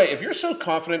 By the way, if you're so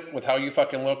confident with how you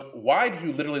fucking look, why do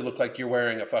you literally look like you're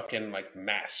wearing a fucking like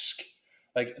mask?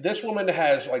 Like, this woman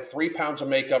has like 3 pounds of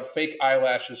makeup, fake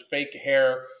eyelashes, fake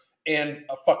hair, and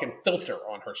a fucking filter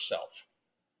on herself.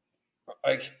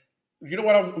 Like, you know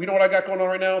what I got going on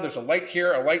right now? There's a light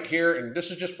here, and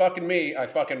this is just fucking me. I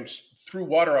fucking threw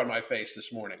water on my face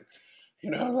this morning.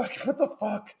 You know, like, what the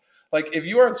fuck? Like, if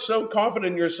you are so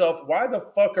confident in yourself, why the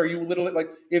fuck are you literally, like,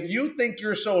 if you think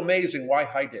you're so amazing, why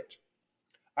hide it?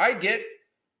 I get,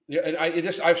 and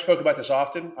I've spoken about this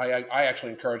often. I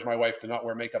actually encourage my wife to not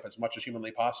wear makeup as much as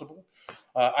humanly possible.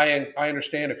 I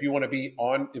understand if you're going to be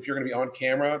on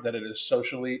camera, that there's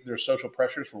social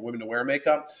pressures for women to wear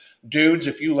makeup. Dudes,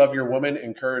 if you love your woman,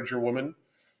 encourage your woman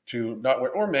to not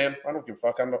wear, or man, I don't give a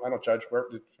fuck. I don't judge.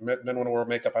 Men want to wear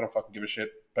makeup. I don't fucking give a shit.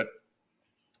 But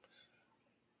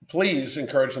please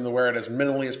encourage them to wear it as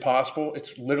minimally as possible.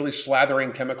 It's literally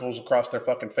slathering chemicals across their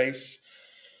fucking face.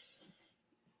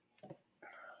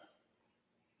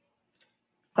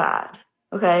 Fat.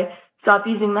 Okay? Stop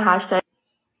using the hashtag.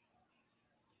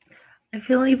 I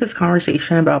feel like this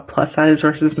conversation about plus size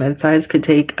versus mid size could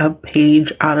take a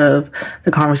page out of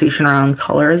the conversation around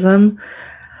colorism,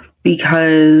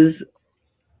 because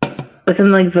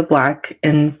within like the Black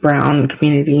and brown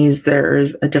communities,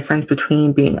 there's a difference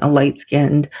between being a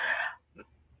light-skinned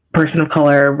person of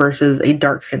color versus a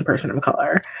dark-skinned person of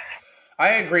color. I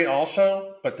agree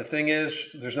also, but the thing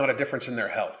is, there's not a difference in their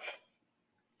health.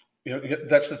 You know,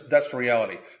 that's the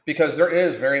reality, because there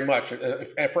is very much,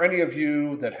 and for any of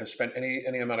you that have spent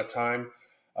any amount of time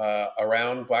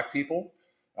around Black people,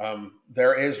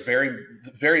 there is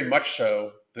very much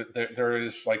so that there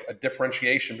is like a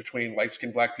differentiation between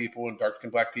light-skinned Black people and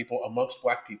dark-skinned Black people amongst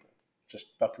Black people. Just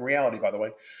fucking reality, by the way.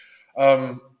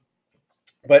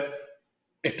 But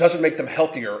it doesn't make them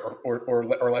healthier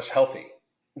or less healthy,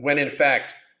 when in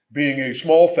fact, being a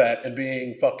small fat and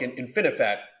being fucking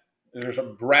infinifat, there's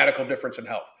a radical difference in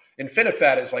health.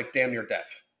 Infinifat is like damn near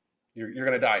death. You're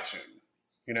going to die soon.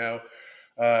 You know,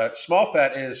 small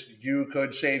fat is you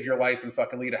could save your life and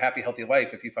fucking lead a happy, healthy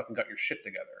life if you fucking got your shit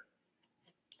together.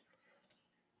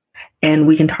 And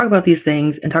we can talk about these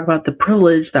things and talk about the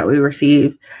privilege that we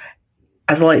receive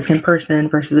as a light-skinned person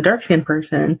versus a dark-skinned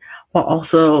person, while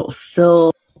also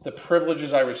still... The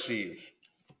privileges I receive.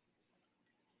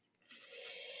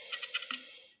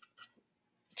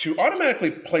 To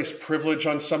automatically place privilege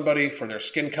on somebody for their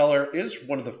skin color is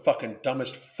one of the fucking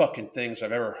dumbest fucking things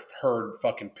I've ever heard,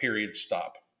 fucking period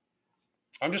stop.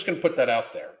 I'm just going to put that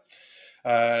out there.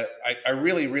 I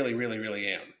really, really, really, really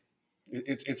am.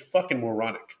 It's fucking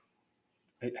moronic.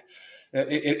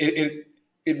 It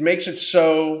makes it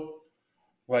so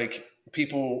like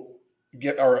people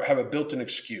get or have a built-in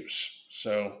excuse.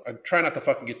 So I try not to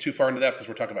fucking get too far into that because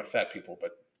we're talking about fat people,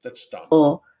 but that's dumb.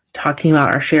 Well, talking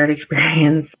about our shared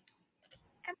experience.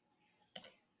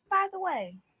 By the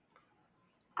way,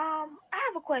 I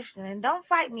have a question, and don't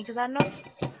fight me because I know.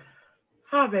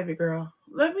 Hi, baby girl.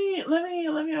 Let me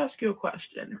ask you a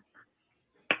question.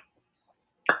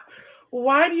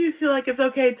 Why do you feel like it's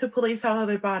okay to police how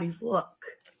other bodies look?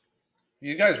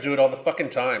 You guys do it all the fucking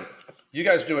time. You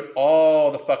guys do it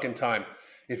all the fucking time.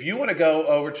 If you want to go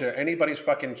over to anybody's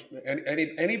fucking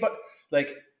anybody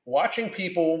like watching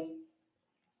people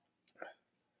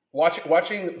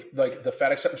watching like the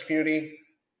fat acceptance community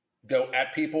go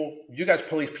at people, you guys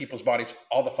police people's bodies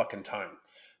all the fucking time.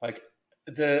 Like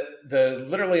the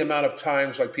literally amount of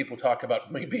times like people talk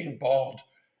about me being bald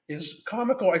is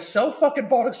comical. I sell fucking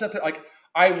bald acceptance. Like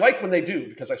I like when they do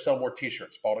because I sell more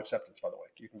t-shirts. Bald acceptance, by the way.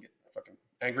 You can get fucking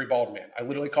angry bald man. I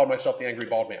literally called myself the angry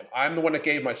bald man. I'm the one that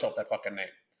gave myself that fucking name.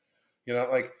 You know,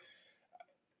 like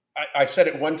I said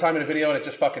it one time in a video and it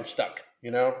just fucking stuck.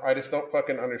 You know, I just don't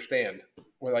fucking understand.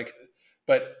 We're like,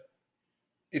 but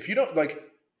if you don't like,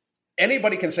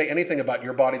 anybody can say anything about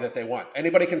your body that they want.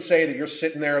 Anybody can say that you're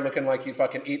sitting there looking like you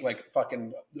fucking eat like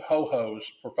fucking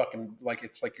ho-hos for fucking like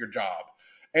it's like your job.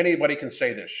 Anybody can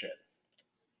say this shit.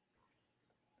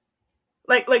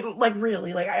 Like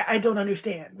really, like I don't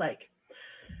understand. Like,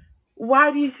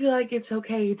 why do you feel like it's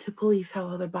okay to police how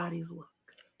other bodies look?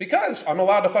 Because I'm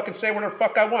allowed to fucking say whatever the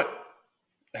fuck I want.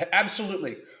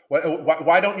 Absolutely.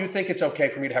 Why don't you think it's okay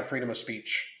for me to have freedom of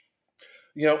speech?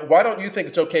 You know, why don't you think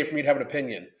it's okay for me to have an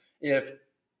opinion? If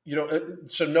you know,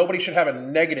 so nobody should have a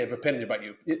negative opinion about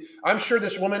you. I'm sure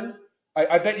this woman.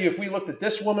 I bet you if we looked at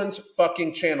this woman's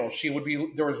fucking channel, she would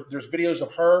be there's videos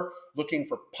of her looking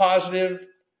for positive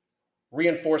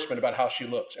reinforcement about how she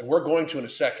looks, and we're going to in a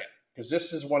second because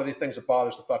this is one of the things that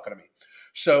bothers the fuck out of me.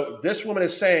 So this woman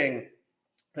is saying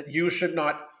that you should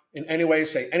not in any way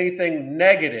say anything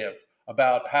negative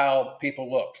about how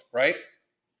people look, right?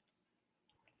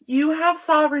 You have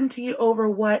sovereignty over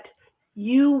what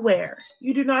you wear.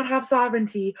 You do not have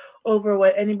sovereignty over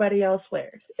what anybody else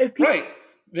wears. If people, right.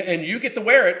 And you get to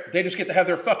wear it, they just get to have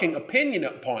their fucking opinion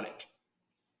upon it.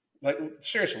 Like,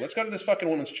 seriously, let's go to this fucking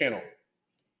woman's channel.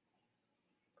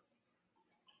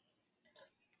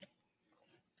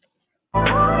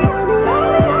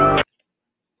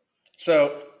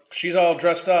 So she's all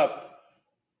dressed up.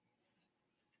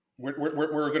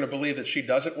 We're going to believe that she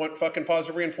doesn't want fucking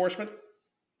positive reinforcement?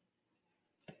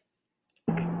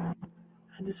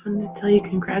 I just wanted to tell you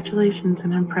congratulations,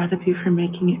 and I'm proud of you for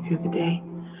making it through the day.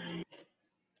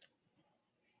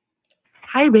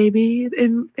 Hi, baby,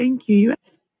 and thank you.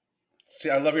 See,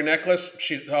 I love your necklace.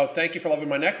 Thank you for loving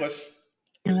my necklace.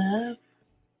 Love.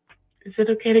 Is it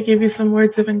okay to give you some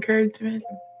words of encouragement?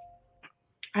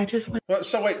 I just want. Well,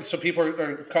 so wait, so people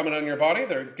are coming on your body?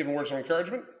 They're giving words of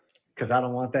encouragement? Because I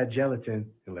don't want that gelatin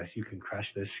unless you can crush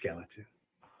this skeleton.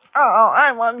 Oh,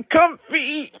 I'm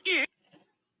uncomfy.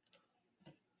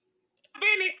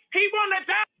 Benny, he wanna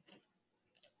die.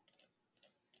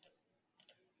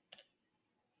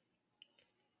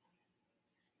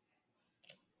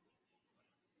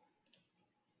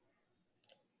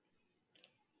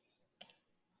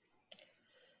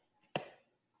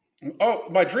 Oh,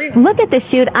 my dream. Look at the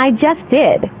shoot I just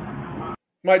did.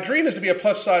 My dream is to be a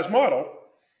plus size model.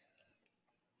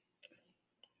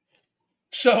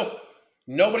 So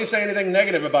nobody say anything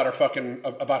negative about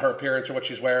her appearance or what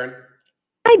she's wearing.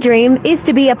 My dream is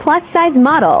to be a plus size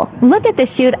model. Look at the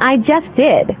shoot I just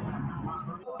did.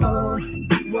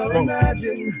 Well,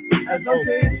 imagine as I'm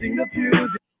facing the future.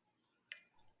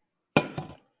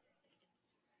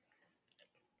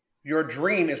 Your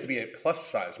dream is to be a plus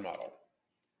size model.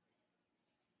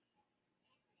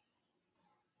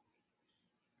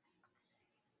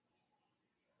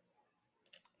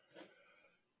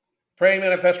 Pray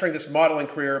manifest during this modeling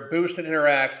career, boost and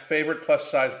interact, favorite plus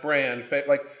size brand.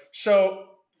 So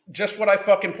just what I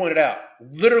fucking pointed out,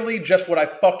 literally just what I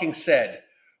fucking said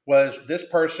was this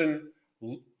person,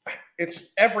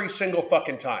 it's every single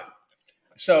fucking time.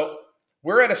 So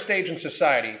we're at a stage in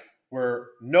society where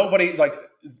nobody wants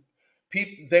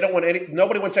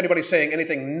anybody saying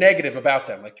anything negative about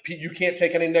them. Like you can't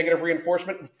take any negative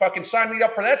reinforcement. Fucking sign me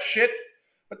up for that shit.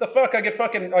 What the fuck? I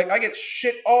get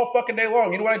shit all fucking day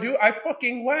long. You know what I do? I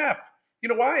fucking laugh. You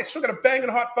know why? I still got a banging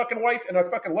hot fucking wife and I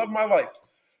fucking love my life.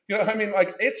 You know what I mean?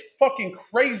 Like, it's fucking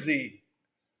crazy.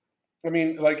 I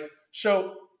mean, like,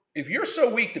 so if you're so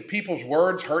weak that people's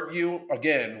words hurt you,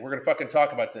 again, we're going to fucking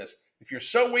talk about this. If you're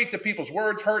so weak that people's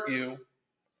words hurt you,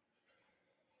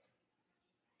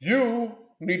 you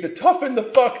need to toughen the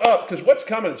fuck up, because what's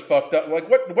coming is fucked up. Like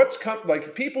what's coming?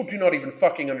 Like people do not even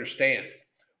fucking understand.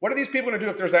 What are these people going to do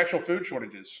if there's actual food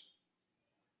shortages?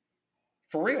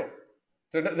 For real.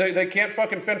 They can't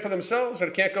fucking fend for themselves, or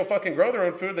they can't go fucking grow their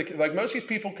own food. Like most of these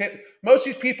people can't. Most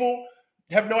of these people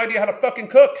have no idea how to fucking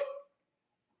cook.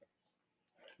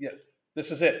 Yeah,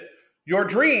 this is it. Your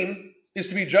dream is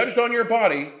to be judged on your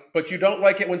body, but you don't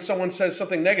like it when someone says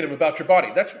something negative about your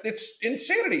body. It's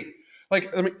insanity.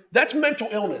 Like, I mean, that's mental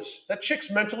illness. That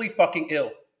chick's mentally fucking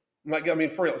ill. Like, I mean,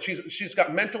 for real, she's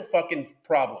got mental fucking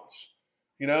problems.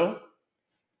 You know.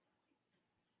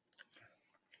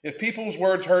 If people's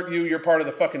words hurt you, you're part of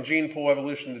the fucking gene pool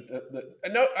evolution.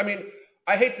 No, I mean,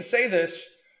 I hate to say this,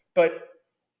 but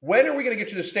when are we going to get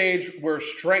to the stage where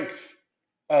strength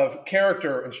of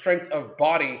character and strength of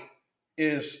body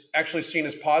is actually seen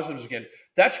as positives again?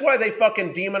 That's why they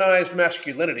fucking demonized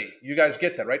masculinity. You guys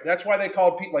get that, right? That's why they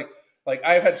called people like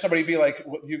I've had somebody be like,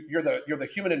 you're the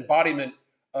human embodiment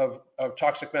of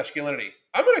toxic masculinity.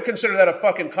 I'm going to consider that a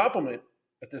fucking compliment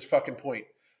at this fucking point.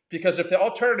 Because if the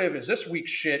alternative is this weak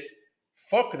shit,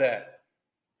 fuck that.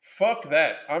 Fuck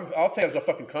that. I'll take it as a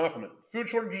fucking compliment. Food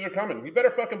shortages are coming. You better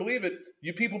fucking believe it.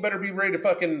 You people better be ready to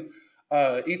fucking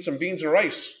eat some beans and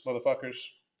rice, motherfuckers.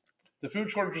 The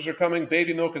food shortages are coming.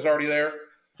 Baby milk is already there.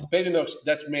 Baby milk,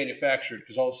 that's manufactured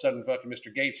because all of a sudden fucking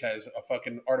Mr. Gates has a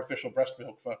fucking artificial breast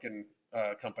milk fucking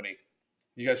company.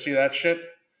 You guys see that shit?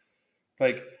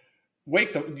 Like,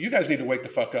 you guys need to wake the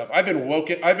fuck up. I've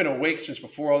been awake since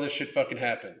before all this shit fucking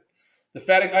happened.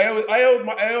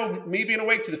 I owe me being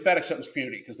awake to the fat acceptance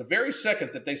community, because the very second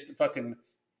that they fucking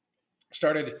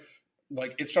started,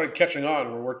 like, it started catching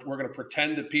on, where we're going to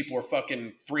pretend that people are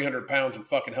fucking 300 pounds and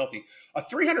fucking healthy. A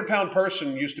 300-pound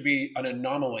person used to be an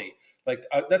anomaly. Like,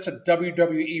 that's a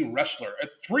WWE wrestler at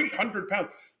 300 pounds.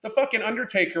 The fucking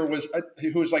Undertaker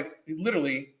who was like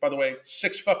literally, by the way,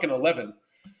 6'11".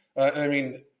 I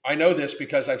mean, I know this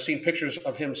because I've seen pictures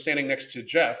of him standing next to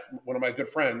Jeff, one of my good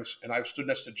friends, and I've stood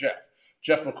next to Jeff.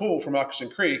 Jeff McCool from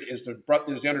Moccasin Creek is the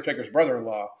Undertaker's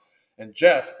brother-in-law, and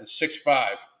Jeff is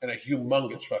 6'5" and a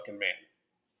humongous fucking man.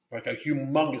 Like a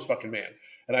humongous fucking man.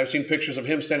 And I've seen pictures of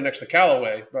him standing next to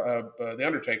Calloway, the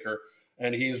Undertaker,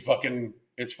 and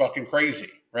it's fucking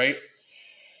crazy, right?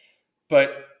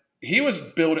 But he was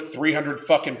billed at 300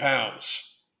 fucking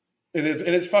pounds in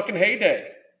its fucking heyday.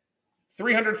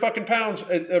 300 fucking pounds.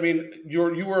 I mean, you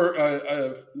were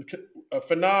a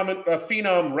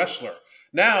phenom wrestler.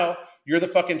 Now you're the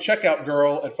fucking checkout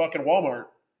girl at fucking Walmart.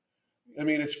 I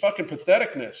mean, it's fucking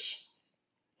patheticness.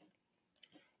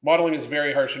 Modeling is a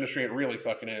very harsh industry. It really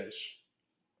fucking is.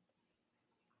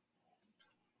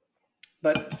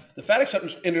 But the fat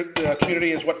acceptance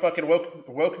community is what fucking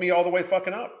woke me all the way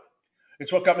fucking up.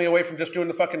 It's what got me away from just doing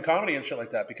the fucking comedy and shit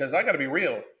like that. Because I got to be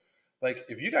real. Like,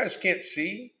 if you guys can't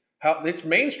see how it's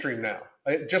mainstream now,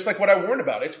 just like what I warned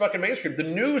about, it's fucking mainstream. The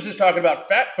news is talking about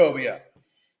fat phobia.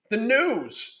 The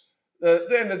news,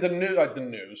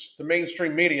 the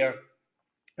mainstream media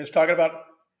is talking about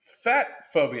fat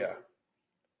phobia.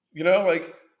 You know,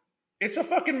 like, it's a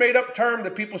fucking made up term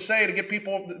that people say to get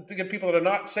people to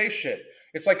not say shit.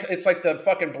 It's like the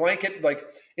fucking blanket, like,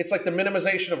 it's like the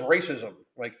minimization of racism.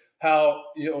 Like how,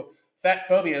 you know, fat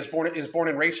phobia is born in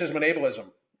racism and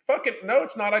ableism. Fuck it. No,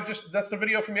 it's not. That's the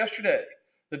video from yesterday.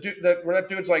 Where that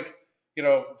dude's like, you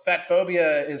know, fat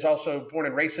phobia is also born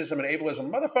in racism and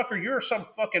ableism. Motherfucker, you're some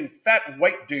fucking fat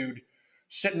white dude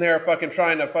sitting there fucking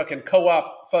trying to fucking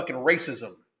co-op fucking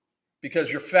racism because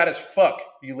you're fat as fuck,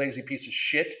 you lazy piece of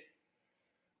shit.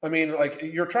 I mean, like,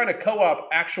 you're trying to co-op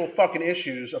actual fucking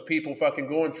issues of people fucking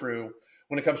going through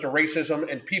when it comes to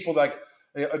racism and people like,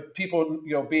 people,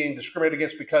 you know, being discriminated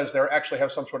against because they actually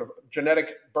have some sort of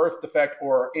genetic birth defect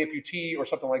or amputee or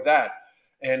something like that,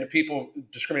 and people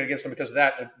discriminate against them because of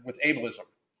that with ableism.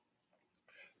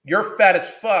 You're fat as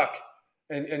fuck,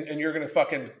 and you're going to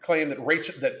fucking claim that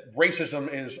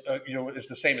racism is is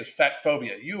the same as fat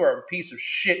phobia. You are a piece of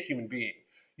shit human being.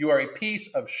 You are a piece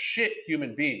of shit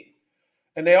human being,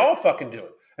 and they all fucking do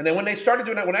it. And then when they started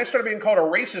doing that, when I started being called a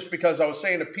racist because I was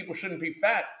saying that people shouldn't be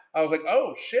fat, I was like,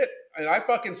 oh shit. And I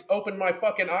fucking opened my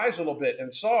fucking eyes a little bit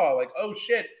and saw, like, oh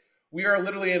shit, we are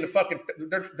literally in a fucking,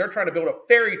 they're trying to build a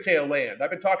fairy tale land. I've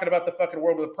been talking about the fucking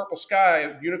world with a purple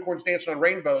sky, unicorns dancing on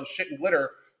rainbows, shit and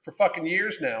glitter for fucking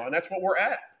years now. And that's what we're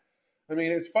at. I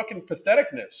mean, it's fucking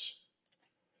patheticness.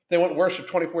 They want worship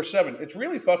 24/7. It's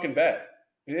really fucking bad.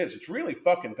 It is. It's really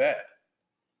fucking bad.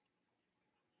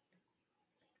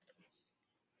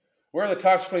 Where are the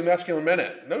toxically masculine men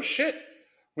at? No shit.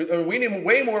 We need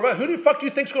way more about who the fuck do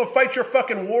you think's going to fight your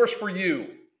fucking wars for you?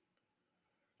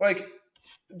 Like,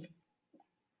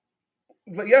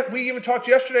 yeah, we even talked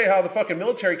yesterday how the fucking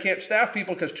military can't staff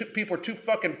people because people are too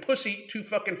fucking pussy, too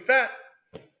fucking fat.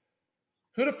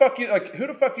 Who the fuck do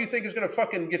you think is going to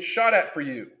fucking get shot at for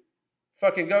you?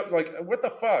 Fucking go, like, what the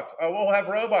fuck? Oh, we'll have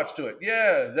robots do it.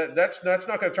 Yeah, that's not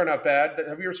going to turn out bad.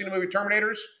 Have you ever seen the movie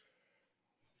Terminators?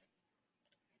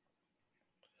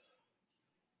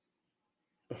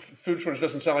 Food shortage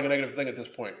doesn't sound like a negative thing at this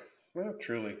point. Well,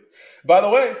 truly. By the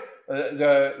way,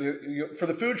 for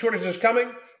the food shortages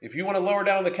coming, if you want to lower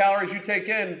down the calories you take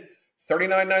in,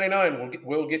 $39.99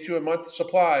 will get you a month's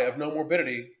supply of No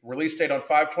Morbidity. Release date on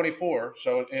 5/24.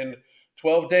 So in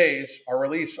 12 days, our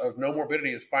release of No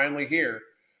Morbidity is finally here.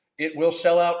 It will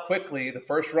sell out quickly. The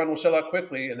first run will sell out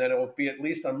quickly, and then it will be at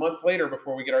least a month later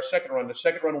before we get our second run. The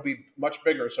second run will be much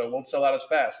bigger, so it won't sell out as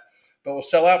fast. But we'll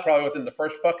sell out probably within the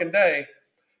first fucking day.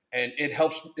 And it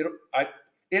helps.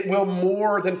 It will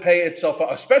more than pay itself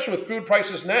off, especially with food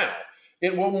prices now.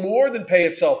 It will more than pay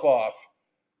itself off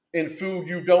in food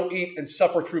you don't eat and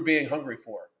suffer through being hungry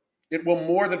for. It will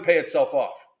more than pay itself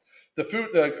off. The food,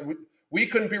 we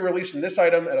couldn't be releasing this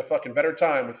item at a fucking better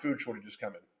time with food shortages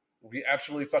coming. We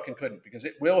absolutely fucking couldn't, because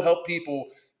it will help people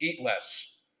eat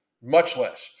less, much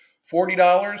less.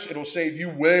 $40, it'll save you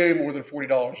way more than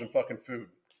 $40 in fucking food.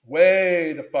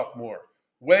 Way the fuck more.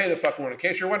 Way the fuck more. In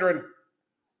case you're wondering,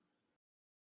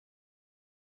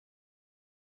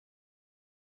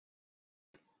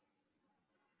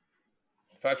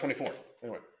 $5.24.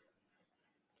 Anyway,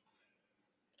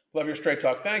 love your straight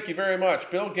talk. Thank you very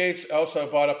much. Bill Gates also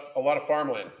bought up a lot of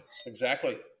farmland.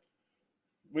 Exactly.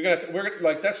 That's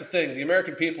the thing. The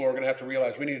American people are gonna have to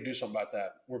realize we need to do something about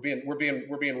that. We're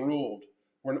being ruled.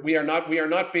 We are not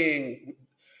being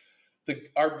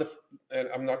and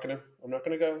I'm not gonna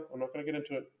get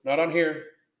into it. Not on here.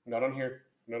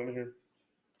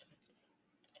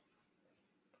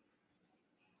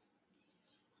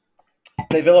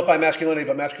 They vilify masculinity,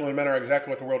 but masculine men are exactly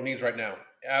what the world needs right now.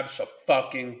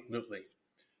 Absolutely.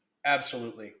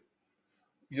 Absolutely.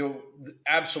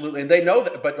 Absolutely. And they know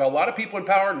that, but a lot of people in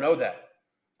power know that.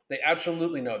 They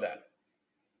absolutely know that.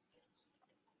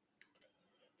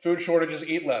 Food shortages,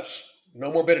 eat less. No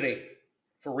morbidity.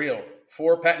 For real.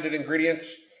 4 patented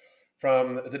ingredients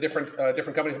from the different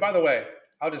companies. By the way,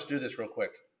 I'll just do this real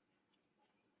quick.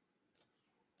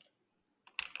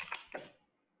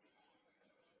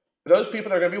 Those people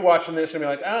that are going to be watching this and be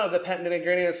like, oh, the patented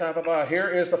ingredients, blah, blah, blah. Here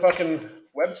is the fucking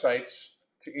websites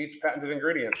to each patented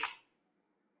ingredient.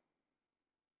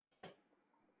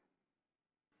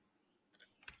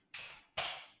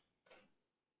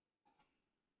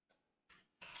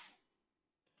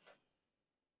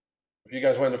 If you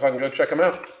guys want to fucking go check them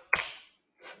out.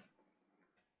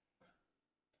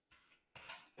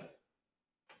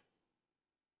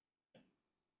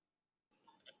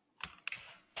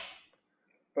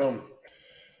 Boom.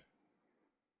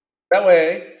 That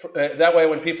way,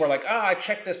 when people are like, "Oh, I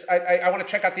checked this. I want to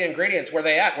check out the ingredients. Where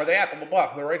they at? Blah blah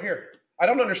blah. They're right here." I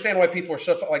don't understand why people are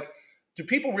so like. Do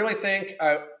people really think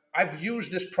I've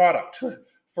used this product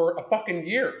for a fucking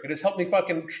year? It has helped me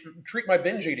fucking treat my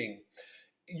binge eating.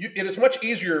 It is much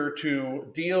easier to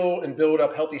deal and build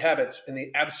up healthy habits in the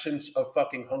absence of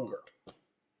fucking hunger.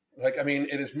 Like, I mean,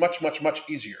 it is much, much, much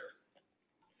easier.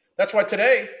 That's why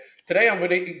today I'm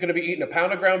going to be eating a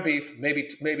pound of ground beef, maybe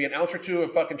an ounce or 2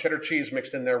 of fucking cheddar cheese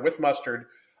mixed in there with mustard.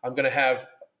 I'm going to have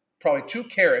probably 2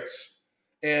 carrots,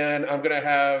 and I'm going to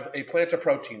have a plant of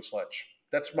protein sludge.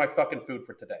 That's my fucking food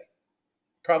for today.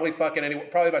 Probably about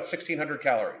 1,600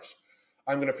 calories.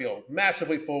 I'm going to feel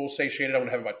massively full, satiated. I'm going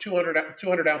to have about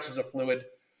 200 ounces of fluid,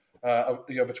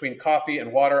 between coffee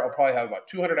and water. I'll probably have about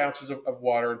 200 ounces of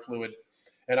water and fluid,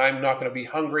 and I'm not going to be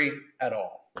hungry at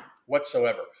all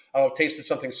whatsoever. I'll have tasted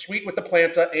something sweet with the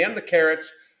planta and the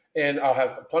carrots, and I'll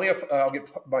have plenty of. I'll get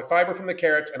my fiber from the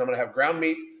carrots, and I'm going to have ground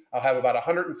meat. I'll have about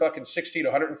 160 to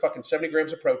 170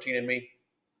 grams of protein in me.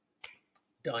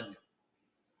 Done.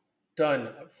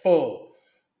 Full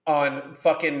on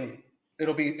fucking.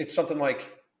 It's something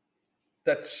like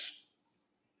that's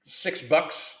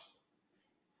 $6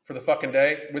 for the fucking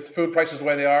day with food prices the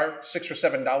way they are. $6 or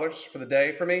 $7 for the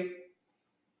day for me.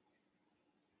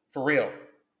 For real.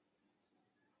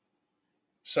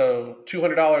 So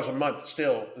 $200 a month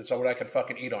still is what I could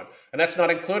fucking eat on. And that's not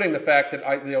including the fact that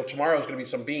tomorrow is going to be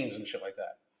some beans and shit like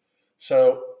that.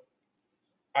 So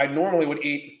I normally would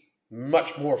eat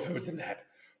much more food than that.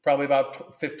 Probably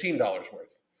about $15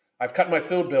 worth. I've cut my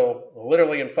food bill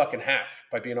literally in fucking half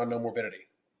by being on No Morbidity.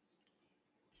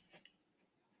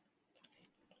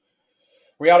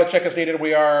 Reality check is needed.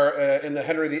 We are in the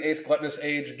Henry VIII gluttonous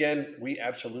age again. We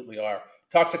absolutely are.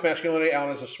 Toxic masculinity.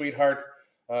 Alan is a sweetheart.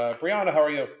 Brianna, how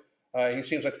are you? He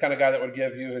seems like the kind of guy that would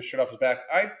give you his shirt off his back.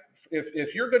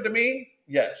 If you're good to me,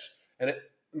 yes. And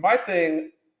my thing,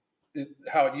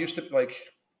 how it used to, like,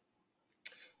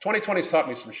 2020's taught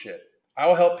me some shit. I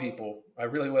will help people. I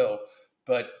really will.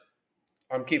 But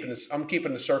I'm keeping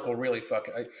the circle really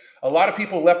fucking. A lot of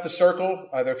people left the circle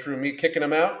either through me kicking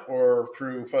them out or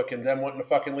through fucking them wanting to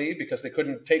fucking leave because they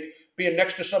couldn't take being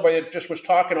next to somebody that just was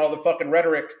talking all the fucking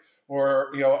rhetoric. Or,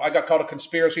 you know, I got called a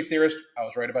conspiracy theorist. I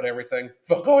was right about everything.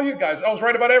 Fuck all you guys. I was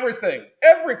right about everything.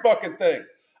 Every fucking thing.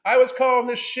 I was calling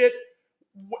this shit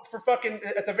for fucking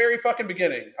at the very fucking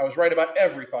beginning. I was right about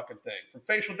every fucking thing, from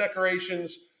facial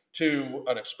decorations to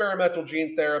an experimental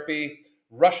gene therapy,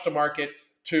 rush to market,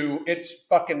 to it's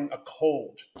fucking a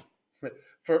cold.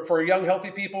 For young,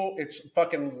 healthy people, it's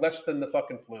fucking less than the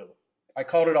fucking flu. I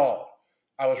called it all.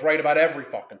 I was right about every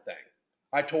fucking thing.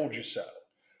 I told you so.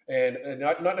 And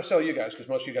not necessarily you guys, because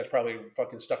most of you guys probably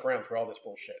fucking stuck around for all this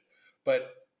bullshit.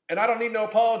 And I don't need no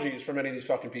apologies from any of these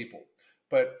fucking people.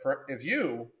 But if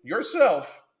you,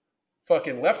 yourself,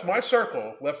 fucking left my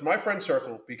circle, left my friend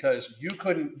circle, because you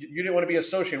didn't want to be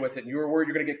associated with it, and you were worried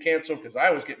you're going to get canceled because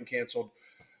I was getting canceled,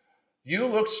 you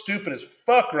look stupid as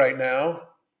fuck right now.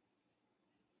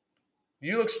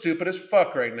 You look stupid as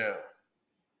fuck right now.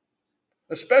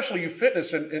 Especially you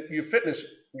fitness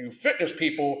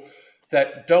people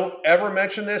that don't ever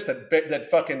mention this, that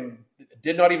fucking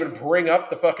did not even bring up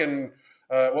the fucking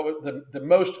what was the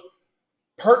most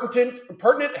pertinent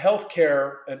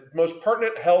healthcare and most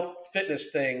pertinent health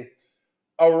fitness thing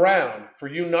around for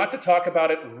you not to talk about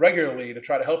it regularly to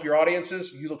try to help your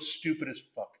audiences. You look stupid as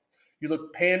fuck. You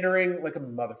look pandering like a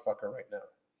motherfucker right now.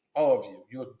 All of you.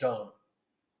 You look dumb.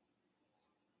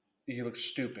 You look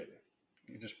stupid.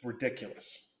 You're just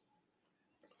ridiculous.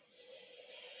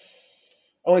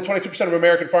 Only 22% of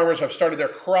American farmers have started their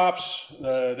crops.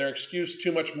 Their excuse,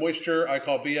 too much moisture, I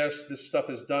call BS. This stuff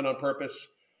is done on purpose.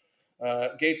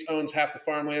 Gates owns half the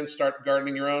farmland. Start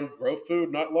gardening your own. Grow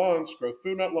food, not lawns. Grow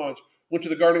food, not lawns. Went to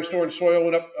the gardening store and soil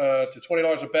went up to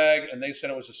 $20 a bag, and they said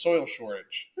it was a soil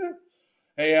shortage.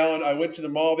 Hey, Alan, I went to the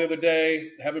mall the other day.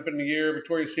 Haven't been in a year.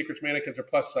 Victoria's Secret's mannequins are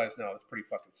plus size now. That's pretty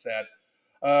fucking sad.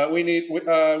 We need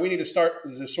to start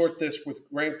to sort this with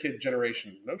grandkid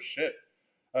generation. No shit.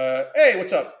 Hey,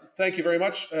 what's up? Thank you very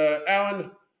much.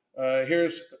 Alan,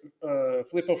 here's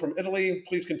Filippo from Italy.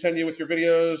 Please continue with your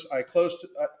videos.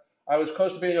 I was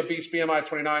close to being obese, BMI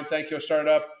 29. Thank you. I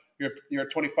started up. You're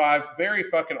 25. Very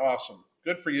fucking awesome.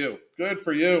 Good for you. Good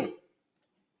for you.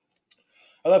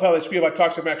 I love how they speak about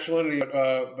toxic masculinity,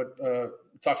 but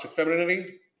toxic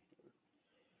femininity.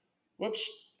 Whoops.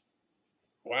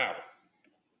 Wow.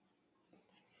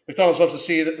 McDonald's loves to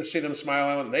see them smile,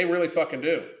 Alan. They really fucking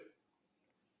do.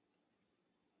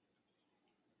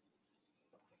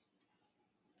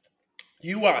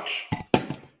 You watch.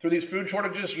 Through these food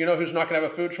shortages, you know who's not going to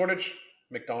have a food shortage?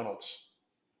 McDonald's.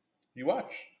 You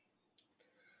watch.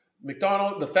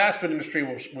 The fast food industry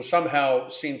will somehow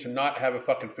seem to not have a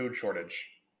fucking food shortage.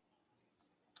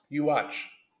 You watch.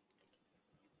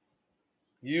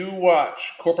 You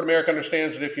watch. Corporate America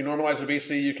understands that if you normalize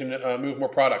obesity, you can move more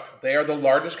product. They are the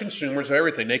largest consumers of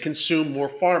everything. They consume more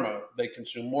pharma. They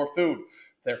consume more food.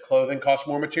 Their clothing costs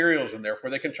more materials, and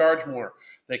therefore they can charge more.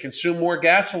 They consume more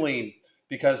gasoline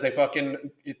because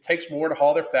it takes more to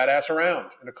haul their fat ass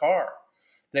around in a car.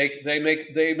 They make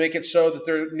it so that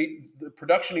the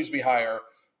production needs to be higher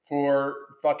for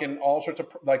fucking all sorts of,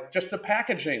 like, just the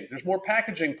packaging. There's more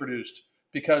packaging produced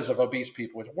because of obese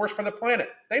people. It's worse for the planet.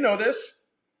 They know this.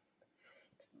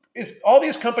 If all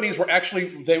these companies were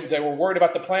actually, they were worried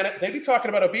about the planet, they'd be talking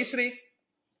about obesity.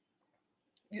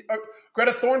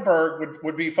 Greta Thunberg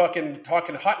would be fucking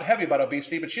talking hot and heavy about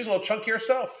obesity, but she's a little chunky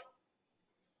herself.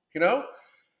 You know?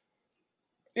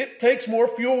 It takes more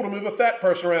fuel to move a fat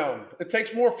person around. It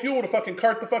takes more fuel to fucking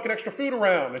cart the fucking extra food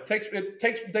around.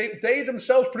 They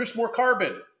themselves produce more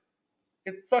carbon.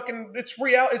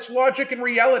 It's logic and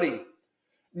reality.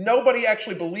 Nobody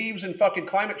actually believes in fucking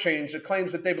climate change that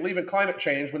claims that they believe in climate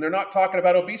change when they're not talking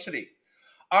about obesity.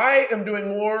 I am doing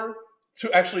more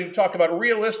to actually talk about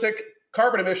realistic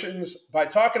carbon emissions by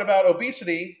talking about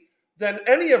obesity than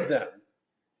any of them.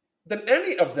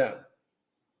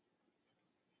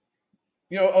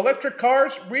 You know, electric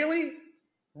cars, really?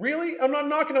 Really? I'm not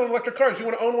knocking on electric cars. You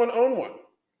want to own one.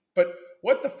 But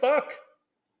what the fuck?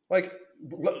 Like,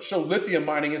 so lithium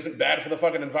mining isn't bad for the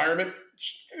fucking environment?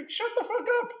 Shut the fuck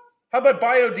up. How about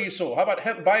biodiesel? How about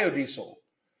hemp biodiesel?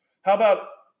 How about,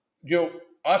 you know,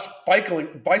 us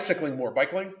bicycling more?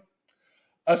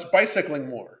 Us bicycling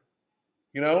more.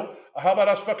 You know, how about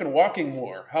us fucking walking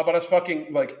more? How about us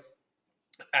fucking like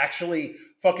actually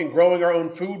fucking growing our own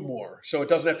food more so it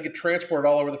doesn't have to get transported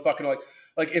all over the fucking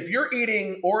like if you're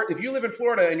eating, or if you live in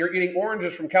Florida and you're eating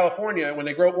oranges from California when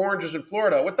they grow oranges in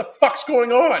Florida, what the fuck's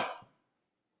going on?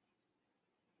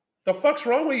 The fuck's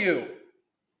wrong with you?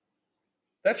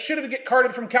 That shit would get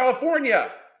carted from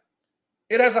California.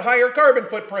 It has a higher carbon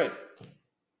footprint.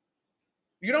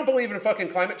 You don't believe in fucking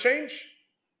climate change?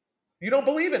 You don't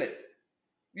believe in it.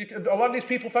 A lot of these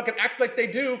people fucking act like they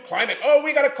do. Climate. Oh,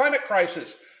 we got a climate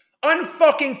crisis.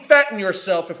 Unfucking fatten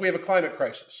yourself if we have a climate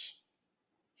crisis.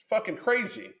 It's fucking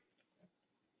crazy.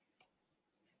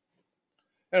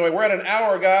 Anyway, we're at an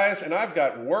hour, guys, and I've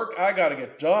got work I got to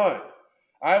get done.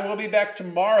 I will be back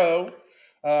tomorrow.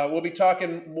 We'll be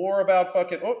talking more about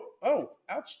fucking... Oh,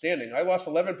 outstanding. I lost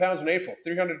 11 pounds in April.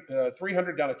 300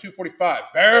 down to 245.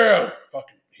 Bam!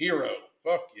 Fucking hero.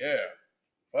 Fuck yeah.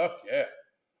 Fuck yeah.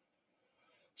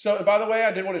 So, and by the way,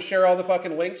 I did want to share all the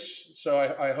fucking links, so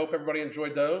I hope everybody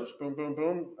enjoyed those. Boom, boom,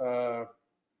 boom.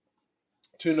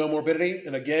 To No Morbidity.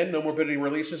 And again, No Morbidity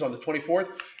releases on the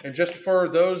 24th. And just for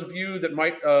those of you that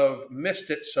might have missed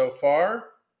it so far,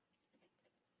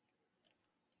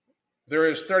 there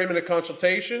is 30-minute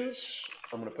consultations.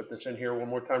 I'm going to put this in here one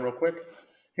more time real quick.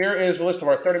 Here is a list of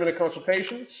our 30-minute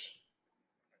consultations.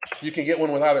 You can get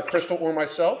one with either Crystal or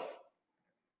myself.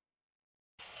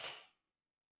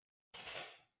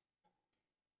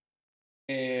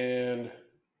 And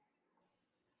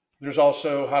there's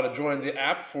also how to join the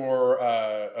app for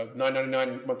a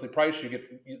 $9.99 monthly price. You get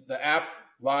the app,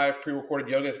 live, pre-recorded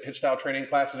yoga, HIIT style training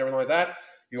classes, everything like that.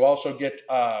 You also get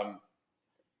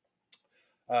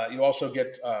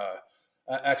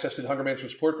access to the Hunger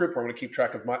Management Support Group, where I'm going to keep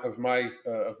track of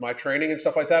my training and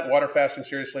stuff like that. Water fasting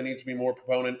seriously needs to be more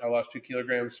proponent. I lost 2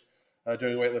 kilograms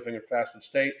doing weightlifting in fasted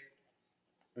state,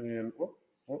 and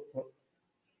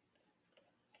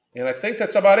I think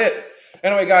that's about it.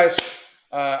 Anyway, guys,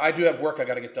 I do have work I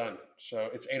got to get done. So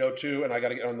it's 8:02, and I got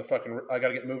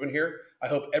to get moving here. I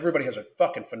hope everybody has a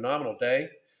fucking phenomenal day.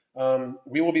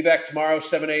 We will be back tomorrow,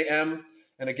 7 a.m.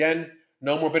 And again,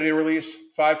 No Morbidity release,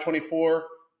 5/24.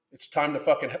 It's time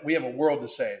to we have a world to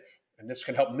save, and this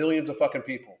can help millions of fucking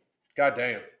people. God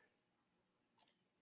damn.